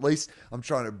 because at least I'm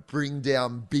trying to bring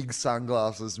down big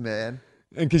sunglasses, man.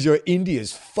 And because you're indie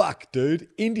as fuck, dude.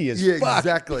 Indie as fuck. Yeah,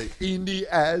 exactly. Indie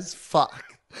as fuck.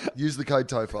 Use the code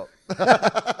TOFOP.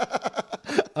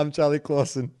 I'm Charlie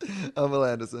Clausen. I'm Will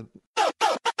Anderson.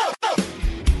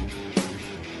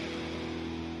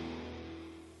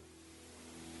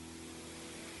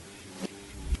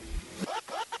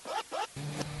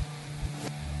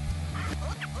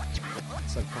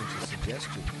 Subconscious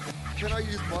suggestion. Can I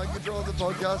use mind control on the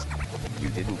podcast? You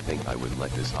didn't think I would let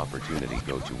this opportunity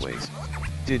go to waste,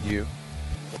 did you?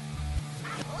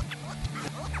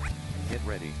 Get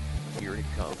ready, here it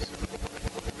comes.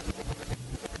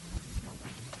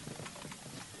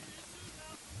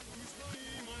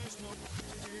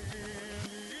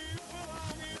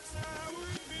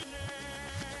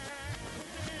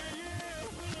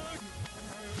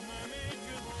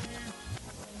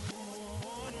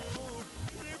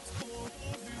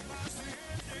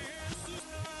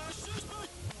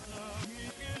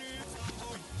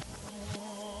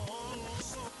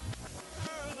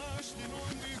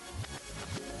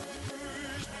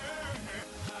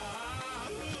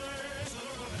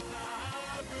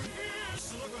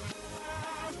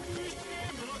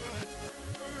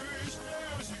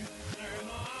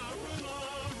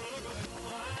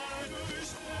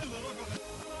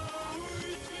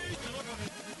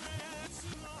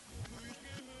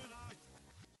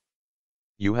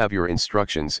 You have your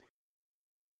instructions.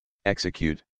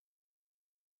 Execute.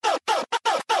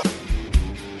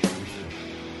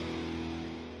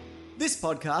 This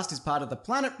podcast is part of the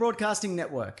Planet Broadcasting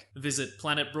Network. Visit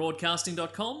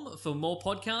planetbroadcasting.com for more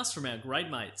podcasts from our great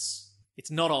mates.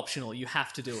 It's not optional, you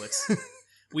have to do it.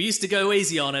 We used to go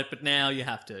easy on it, but now you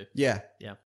have to. Yeah. Yeah.